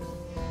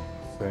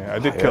 I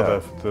did kill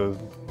the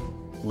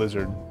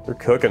lizard. You're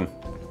cooking.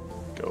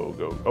 Go. Oh,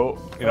 go.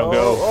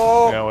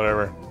 Oh. Yeah,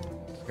 whatever.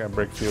 Just gotta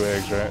break a few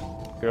eggs, right?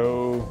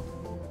 Go.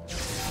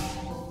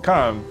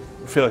 Kind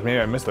of feel like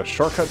maybe I missed a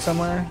shortcut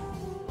somewhere.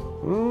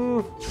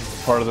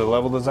 Part of the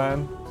level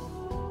design.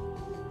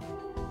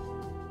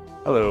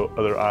 Hello,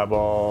 other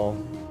eyeball.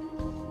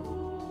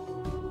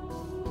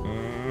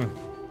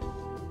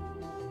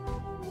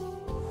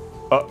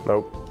 Oh,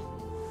 nope.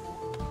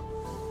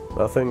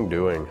 Nothing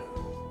doing.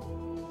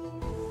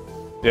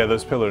 Yeah,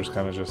 those pillars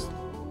kind of just...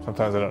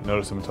 Sometimes I don't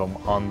notice them until I'm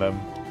on them.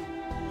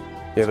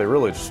 Yeah, they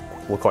really just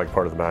look like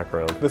part of the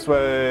background. This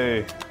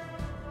way!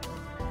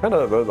 Kind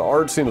of, the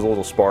art seems a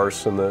little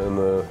sparse in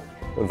the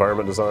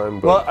environment design.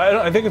 But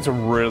well, I think it's a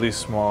really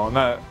small...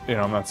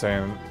 I'm not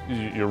saying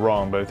you're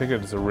wrong, but I think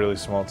it's a really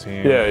small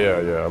team.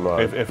 Yeah. I'm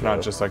not... If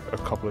not just like a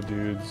couple of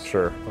dudes.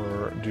 Sure.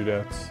 Or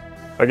dudettes.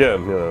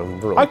 Again,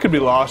 really, I could be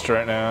lost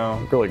right now.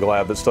 I'm really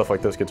glad that stuff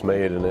like this gets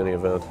made in any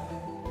event.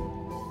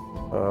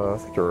 I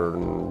think you're I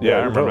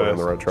remember totally this. on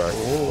the right track.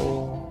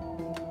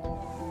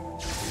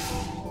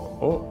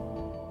 Oh.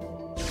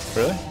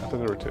 Really? I thought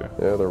there were two.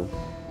 Yeah, they're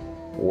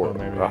war.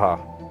 Maybe. Aha.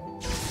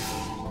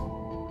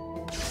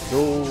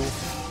 Go.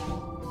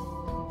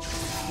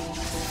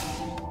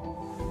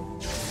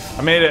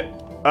 I made it.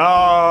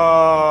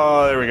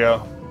 Oh, there we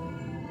go.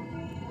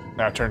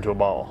 Now I turn to a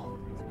ball.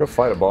 Go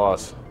fight a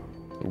boss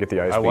and get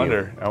the ice beam.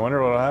 I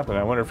wonder what'll happen.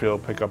 I wonder if he'll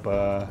pick up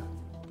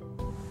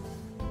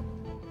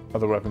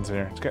other weapons in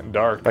here. It's getting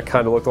dark. That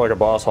kind of looked like a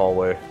boss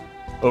hallway.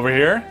 Over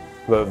here?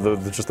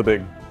 Just the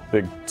big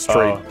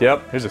straight.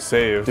 Yep. Here's a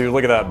save. Dude,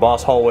 look at that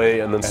boss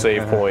hallway and then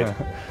save point.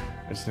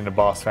 I just need a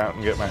boss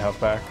fountain to get my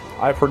health back.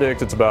 I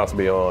predict it's about to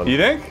be on. You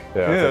think?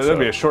 Yeah, that'll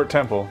be a short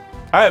temple.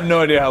 I have no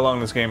idea how long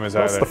this game is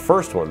That's either. the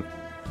first one.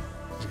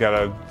 Just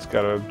gotta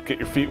get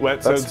your feet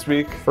wet, so to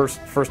speak.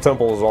 First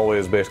temple is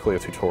always basically a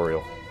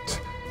tutorial.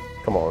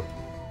 Come on.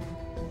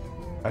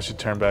 I should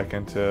turn back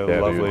into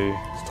Yeah, lovely dude.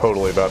 It's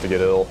totally about to get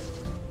ill.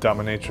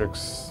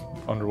 dominatrix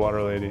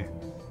underwater lady.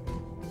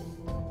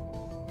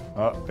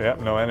 Oh, yeah,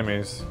 no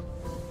enemies.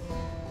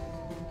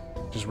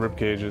 Just rib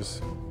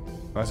cages.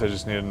 Unless I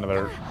just need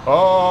another.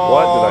 Oh,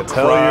 What did I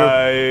tell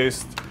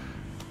Christ.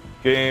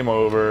 You? Game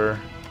over.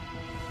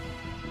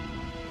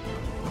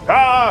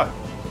 Ah!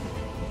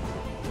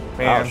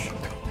 Man, Ouch.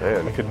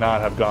 Man, I could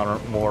not have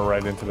gone more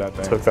right into that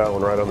thing. took that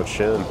one right on the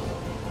chin. I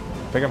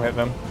think I'm hitting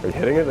him. Are you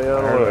hitting it? Yeah, I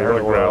I don't know. heard a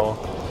You might growl.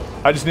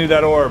 I just need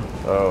that orb.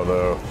 Oh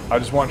no. I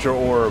just want your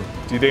orb.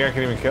 Do you think I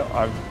can even kill?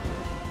 I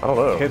don't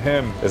know. Hit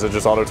him. Is it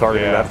just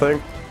auto-targeting Yeah. that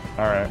thing?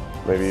 All right.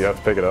 Maybe you have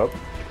to pick it up?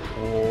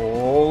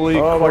 Holy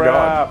Oh crap. my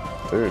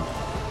god. Dude.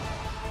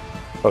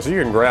 Oh, so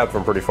you can grab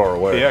from pretty far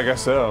away. Yeah, I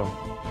guess so.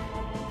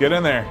 Get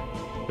in there.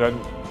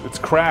 It's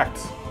cracked.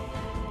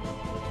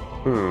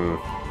 You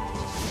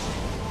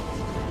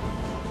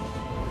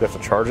have to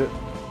charge it?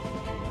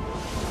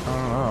 I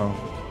don't know.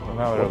 Well,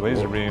 now there are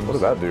laser beams. What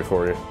does that do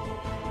for you?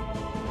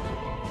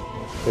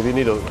 Maybe you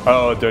need to...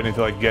 Oh, do I need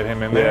to like get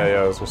him in there?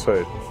 Yeah, I was gonna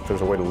say, if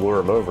there's a way to lure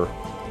him over.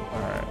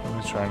 Alright, let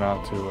me try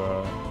not to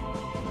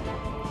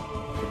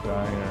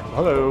die here.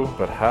 Hello.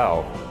 But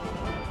how?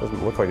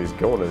 Doesn't look like he's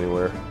going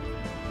anywhere.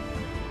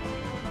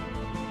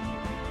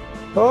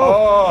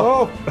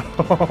 Oh!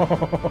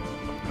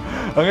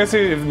 I'm gonna see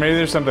if maybe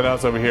there's something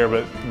else over here,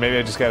 but maybe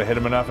I just gotta hit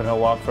him enough and he'll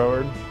walk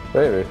forward.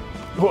 Maybe.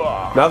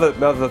 Now that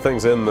the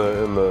thing's in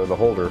the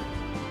holder,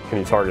 can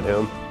you target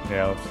him?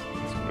 Yeah, let's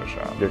give it a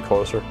shot. Get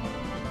closer.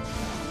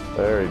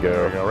 There you go.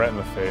 There we go, right in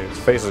the face. His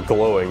face is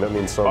glowing. That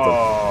means something.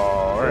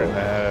 Oh, right in the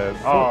head.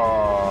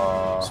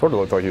 Oh. Sort of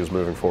looked like he was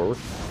moving forward.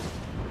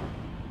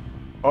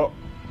 Oh.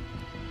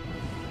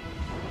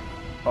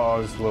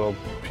 Oh, just a little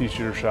pea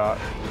shooter shot.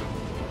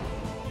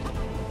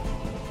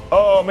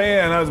 Oh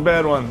man, that was a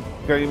bad one.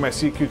 Gotta eat my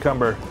sea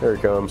cucumber. There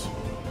he comes.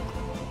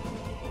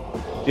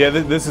 Yeah,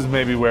 this is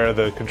maybe where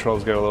the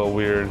controls get a little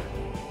weird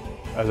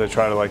as I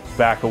try to like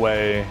back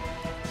away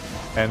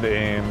and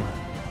aim.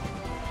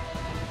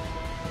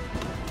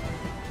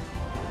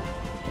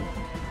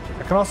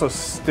 I can also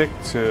stick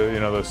to, you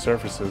know, those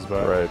surfaces,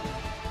 but Right.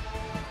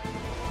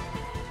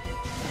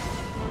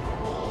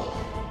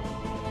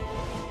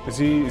 Is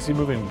he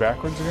moving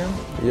backwards again?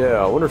 Yeah,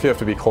 I wonder if you have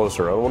to be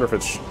closer. I wonder if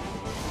it's...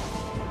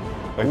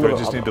 Like, do I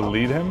just need to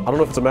lead him? I don't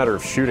know if it's a matter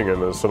of shooting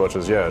him as so much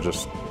as, yeah,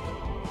 just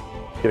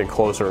getting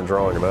closer and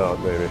drawing him out,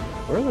 maybe.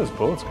 Where are those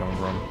bullets coming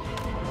from?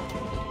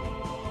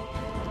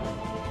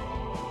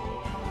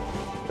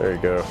 There you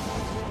go.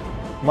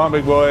 Come on,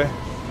 big boy.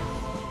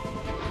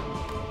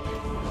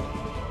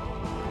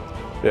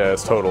 Yeah,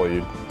 it's totally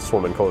you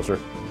swimming closer.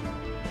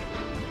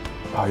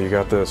 Oh, you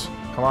got this.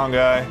 Come on,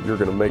 guy. You're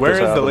gonna make Where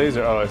this is happen. the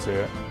laser? Oh, I see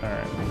it. All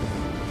right.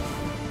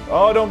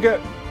 Oh, don't get.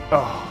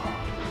 Oh.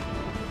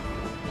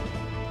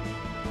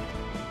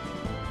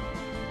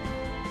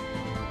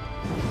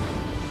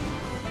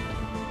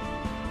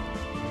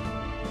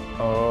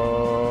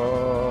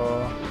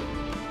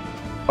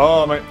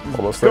 Oh my!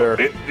 Almost there.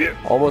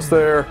 Almost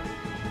there.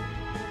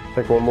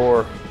 Take one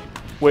more.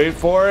 Wait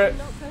for it.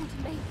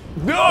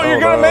 No, you're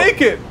gonna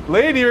make it,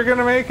 lady. You're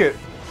gonna make it.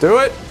 Do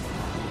it.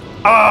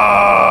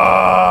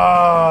 Ah!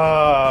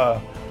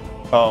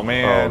 Oh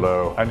man.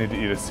 Oh no. I need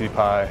to eat a sea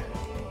pie.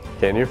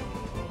 Can you?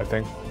 I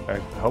think.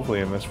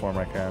 Hopefully, in this form,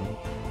 I can.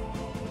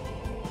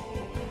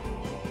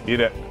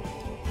 Eat it.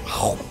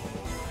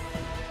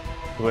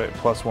 Wait,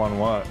 plus one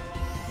what?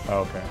 Oh,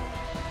 okay.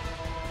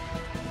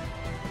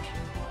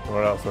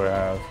 What else do I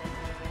have?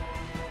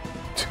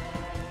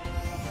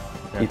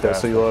 Eat that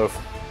sea loaf.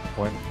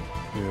 Point,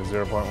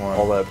 0.1.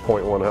 All that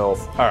 0.1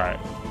 health. All right.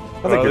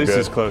 I think At you're least good.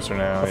 he's closer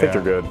now. I think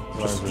yeah. you're good. As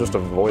long as Just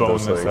we avoid bone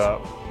those this things.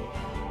 up.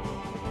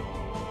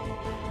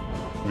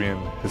 You mean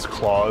his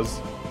claws?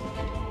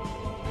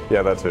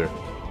 Yeah, that too.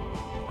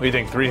 What do you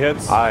think? 3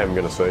 hits? I am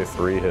gonna say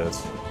 3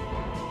 hits.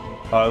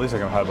 At least I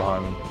can hide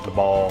behind the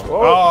ball.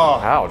 Oh!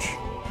 Ouch.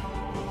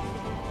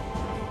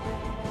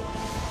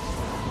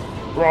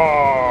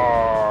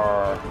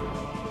 Roar!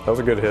 That was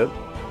a good hit.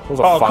 That was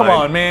a Oh, fine, come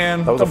on,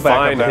 man. That was Don't a back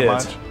fine up that hit.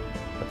 much.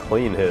 A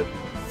clean hit.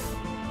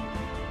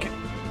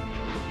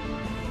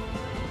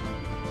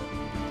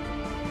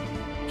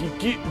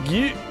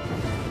 Get.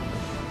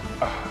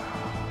 I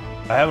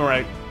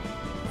haven't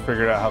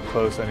figured out how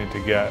close I need to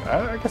get.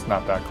 I guess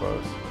not that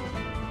close.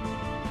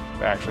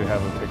 I actually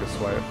have him take a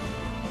swipe.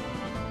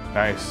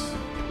 Nice.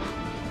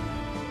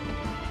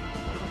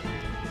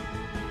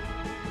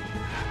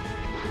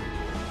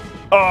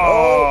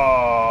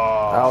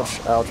 Oh!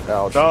 Ouch, ouch,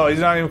 ouch. Oh, he's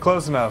not even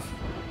close enough.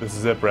 This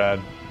is it, Brad.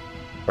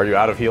 Are you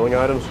out of healing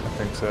items? I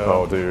think so.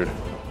 Oh, dude.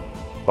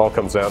 All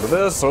comes down to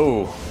this.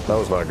 Oh, that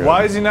was not good.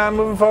 Why is he not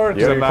moving forward?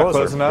 You Because gotta I'm get not closer.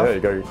 close enough? Yeah, you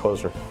gotta get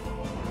closer.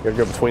 You gotta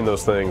go between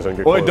those things and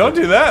get Boy, closer. don't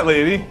do that,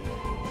 lady.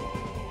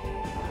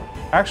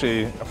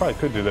 Actually, I probably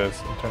could do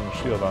this and turn the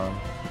shield on.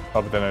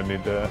 Oh, but then I'd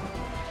need to...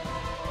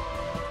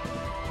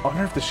 I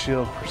wonder if the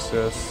shield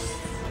persists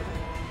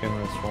in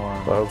this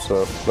form. I hope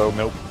so. Nope.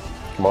 Nope.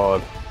 Come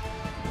on.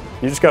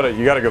 You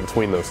gotta go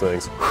between those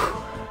things.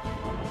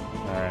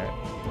 Alright.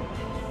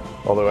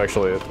 Although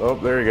actually, oh,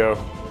 there you go.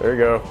 There you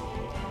go.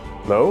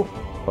 No?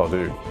 Oh,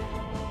 dude.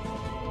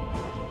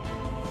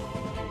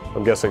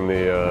 I'm guessing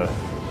the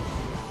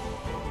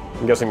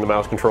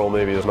mouse control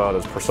maybe is not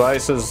as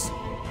precise as...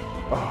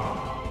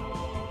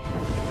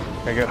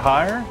 Can I get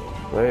higher?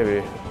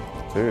 Maybe.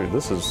 Dude,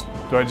 this is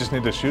Do I just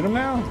need to shoot him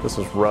now?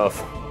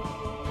 rough.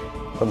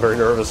 I'm very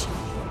nervous.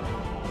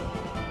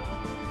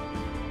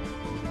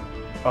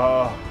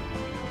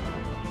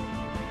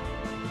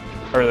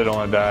 I really don't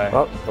want to die.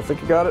 Oh, I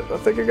think you got it. I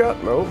think you got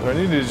it. No. Do I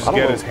need to just don't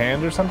get know. his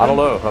hand or something? I don't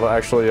know. I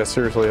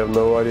seriously have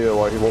no idea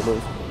why he won't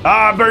move.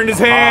 Ah, I burned his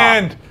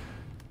hand!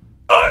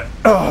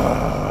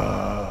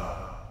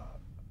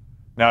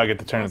 Now I get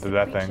to turn into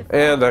that thing.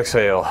 And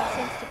exhale.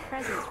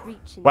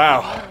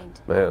 Wow.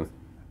 Man,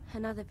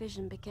 Another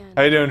vision began.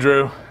 How you doing,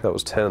 Drew? that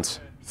was tense.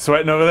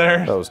 Sweating over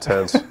there? That was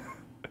tense. Look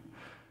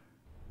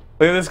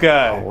at this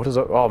guy. What is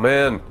up? Oh,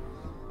 man.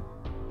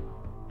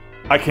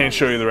 I can't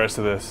show you the rest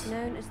of this.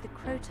 Known as the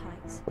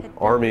Crotites, had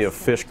Army of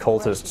built fish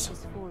themselves to cultists. worship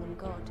his fallen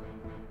god.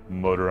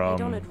 Motor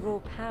They'd honored raw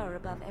power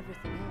above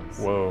everything else.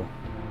 Whoa.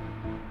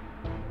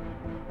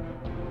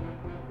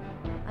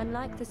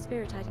 Unlike the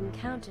spirit I'd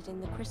encountered in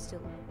the crystal,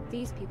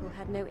 these people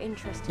had no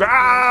interest in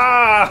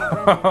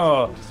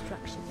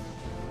destruction.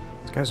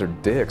 These guys are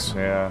dicks.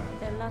 Yeah.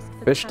 Their lust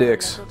for Fish power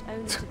dicks. led not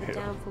only to the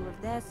downfall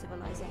of their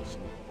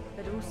civilization,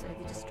 but also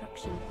the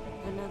destruction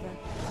of another.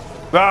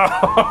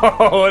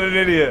 Oh, what an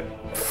idiot!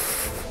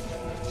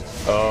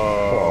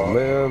 Oh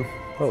man,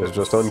 that was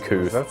just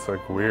uncouth. That's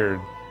like weird.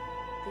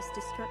 This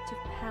destructive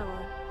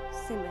power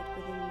simmered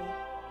within me.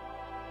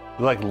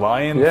 Like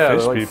lion Yeah, fish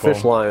they're like people.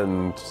 fish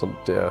lion.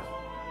 Yeah.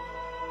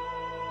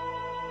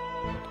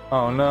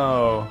 Oh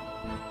no.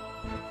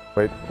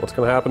 Wait, what's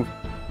gonna happen?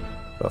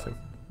 Nothing.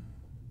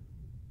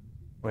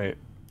 Wait.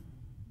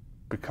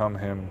 Become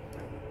him.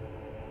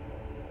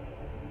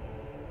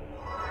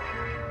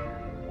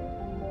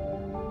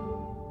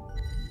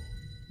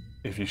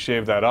 If you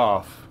shave that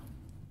off,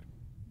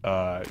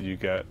 you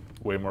get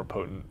way more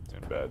potent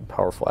in bed.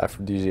 Powerful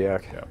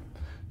aphrodisiac. Yeah.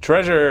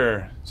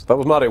 Treasure! So that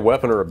was not a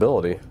weapon or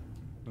ability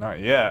Not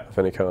yet. of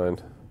any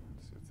kind.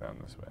 It's down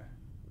this way.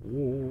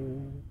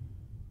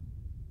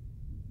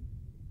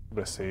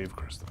 But a save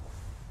crystal.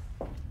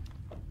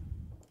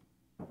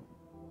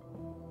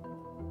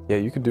 Yeah,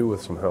 you could do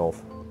with some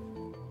health.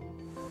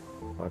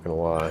 Not gonna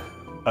lie.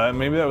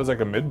 Maybe that was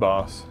like a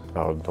mid-boss.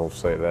 Oh, don't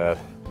say that.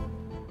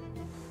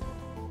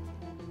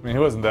 I mean, he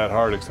wasn't that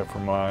hard except for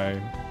my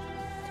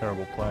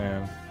terrible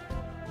plan.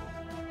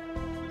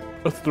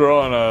 Let's throw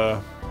on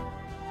a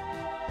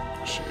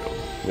shield.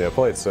 Yeah,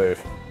 play it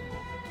safe.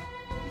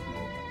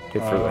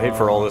 Hate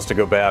for all this to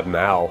go bad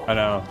now. I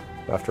know.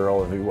 After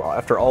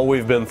all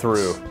we've been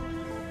through.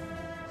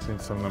 Seen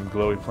some of them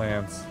glowy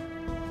plants.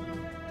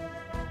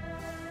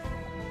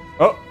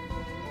 Oh!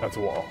 That's a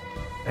wall.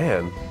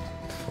 Man,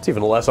 it's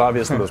even less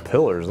obvious than those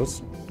pillars.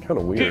 That's kind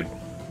of weird.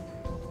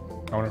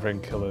 I wonder if I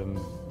can kill it in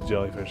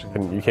jellyfish.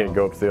 And you can't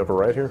go up to the upper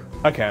right here?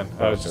 I can.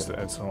 I Okay. just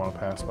don't want to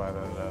pass by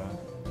that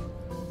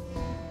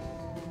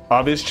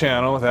obvious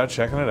channel without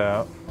checking it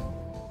out.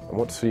 I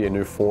want to see a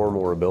new form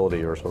or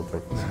ability or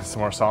something. Some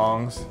more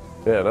songs.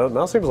 Yeah,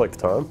 now seems like the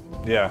time.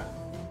 Yeah.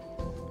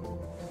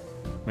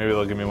 Maybe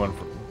they'll give me one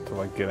to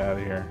like get out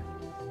of here.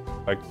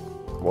 Like,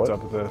 what's What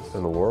up with this?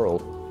 in the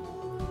world?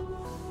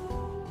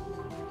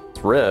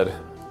 It's red.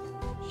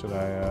 Should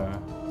I?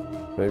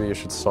 Maybe you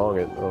should song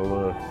it. I don't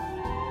know.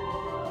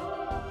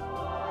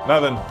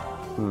 Nothing.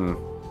 Hmm.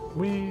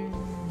 We.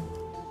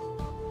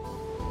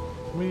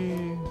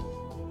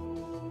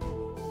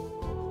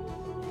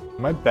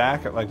 Am I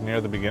back at like near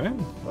the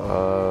beginning?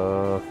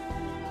 Oh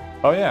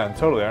yeah,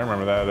 totally. I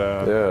remember that.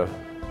 Yeah.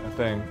 That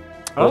thing.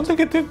 I don't think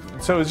it did.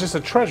 So it was just a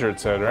treasure. It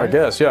said, right? I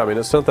guess, yeah. I mean,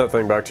 it sent that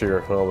thing back to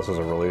your. Well, this is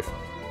a relief.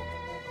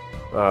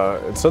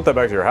 It sent that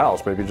back to your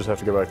house. Maybe you just have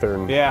to go back there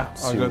and Yeah,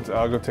 see,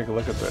 I'll go take a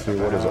look at that. see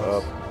what is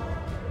up.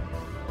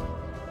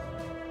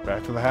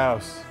 Back to the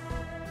house.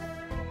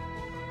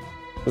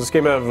 Does this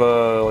game have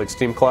like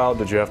Steam Cloud?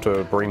 Did you have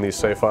to bring these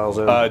save files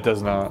in? It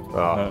does not.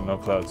 Ah. No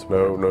clouds.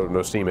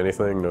 no Steam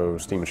anything. No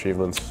Steam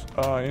achievements.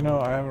 You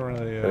know, I haven't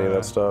really Any of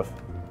that stuff.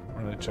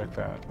 really checked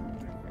that.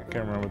 I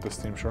can't remember what the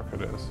Steam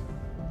shortcut is.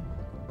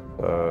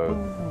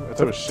 Uh, It's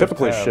a shift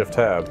typically tab. Shift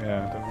Tab.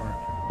 Yeah, it didn't work.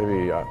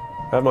 Maybe I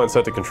have mine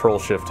set to Control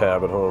Shift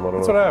Tab at home. I don't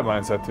That's know. what I have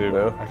mine set to.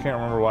 Yeah? I can't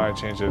remember why I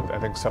changed it. I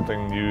think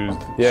something used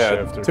Yeah,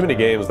 shift or too many tab.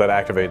 games that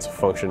activates a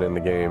function in the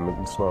game.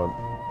 It's not.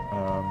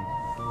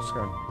 Just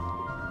gonna.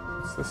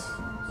 What's this?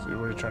 See,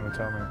 what are you trying to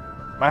tell me?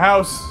 My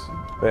house.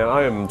 Man,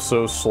 I am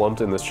so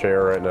slumped in this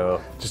chair right now.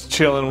 Just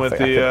chilling with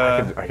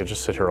I could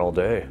just sit here all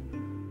day.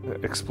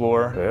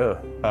 explore. Yeah.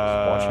 Just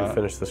watch you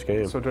finish this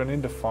game. So do I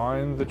need to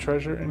find the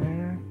treasure in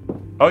here?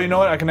 Oh, you know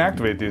what? I can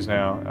activate these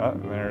now.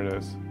 There it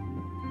is.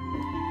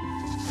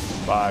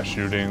 By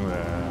shooting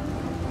them.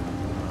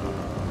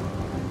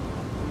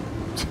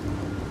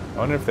 I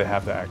wonder if they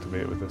have to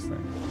activate with this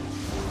thing.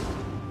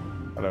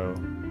 Hello.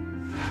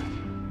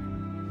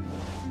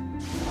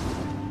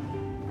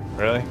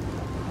 Really?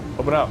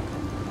 Open up.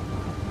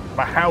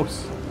 My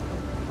house.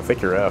 I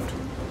think you're effed.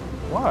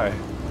 Why?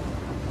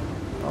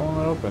 Why won't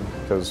it open?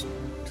 Because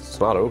it's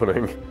not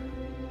opening.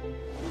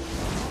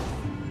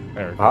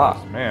 There it goes.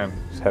 Ah. Man.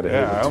 Just had to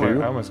Yeah, hit with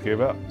two. I almost gave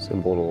up.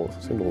 Seemed a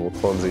little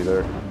clumsy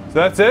there. So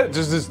that's it?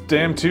 Just this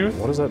damn tooth?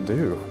 What does that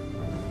do?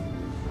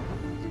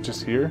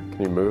 Just here?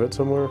 Can you move it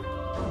somewhere?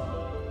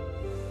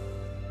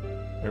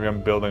 Maybe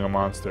I'm building a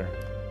monster.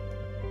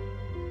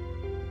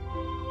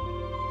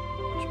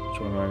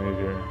 Which one do I need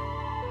here?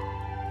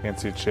 Can't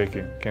see it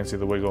shaking. Can't see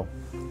the wiggle.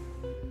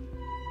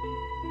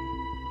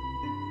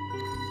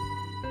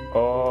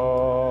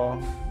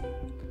 Oh.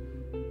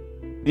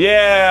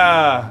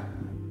 Yeah!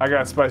 I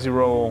got spicy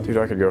roll. Dude,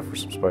 I could go for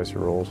some spicy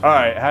rolls.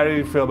 Alright, how do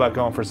you feel about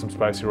going for some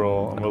spicy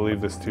roll? I'm gonna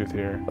leave this tooth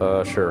here.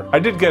 Sure. I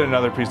did get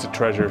another piece of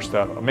treasure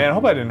stuff. Man, I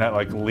hope I didn't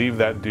like leave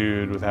that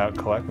dude without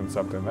collecting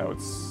something. That would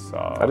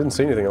suck. I didn't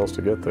see anything else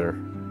to get there.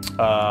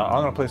 I'm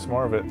gonna play some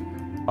more of it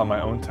on my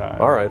own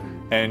time. All right.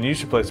 And you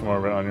should play some more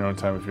of it on your own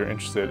time if you're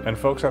interested. And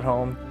folks at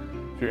home,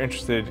 if if you're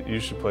interested, you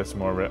should play some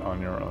more of it on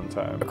your own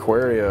time.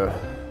 Aquaria.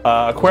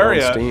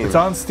 Aquaria, Steam. it's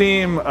on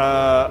Steam.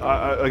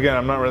 Again,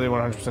 I'm not really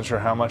 100% sure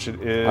how much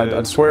it is.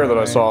 I'd swear that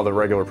I saw the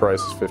regular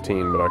price is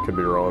 15, but I could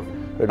be wrong.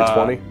 Maybe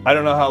 20? I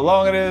don't know how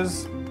long it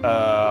is.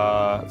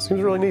 It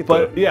seems really neat,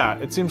 But though. yeah,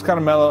 it seems kind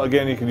of mellow.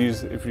 Again, you can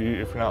use, if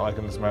you're not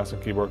liking this mouse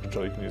and keyboard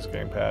control, you can use a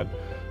gamepad.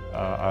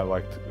 I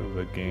liked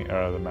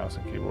the mouse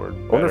and keyboard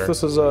better. I wonder if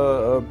this is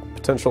a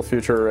potential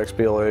future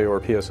XBLA or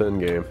PSN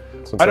game.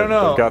 Since I don't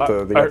know.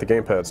 They got the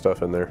gamepad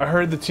stuff in there. I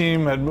heard the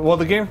team had, well,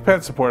 the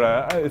gamepad support,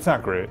 it's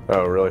not great.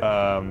 Oh, really?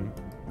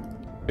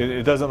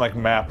 It doesn't like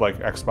map like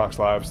Xbox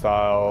Live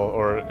style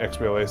or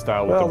XBLA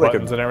style with the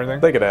buttons and everything.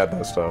 They could add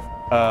that stuff.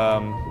 I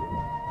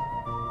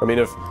mean,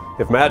 if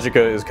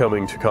Magicka is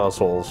coming to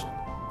consoles,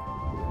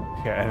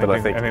 yeah, then I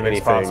think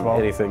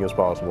anything is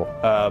possible.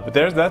 But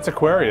that's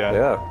Aquaria.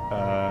 Yeah.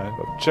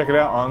 Check it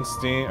out on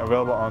Steam,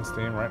 available on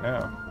Steam right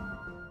now.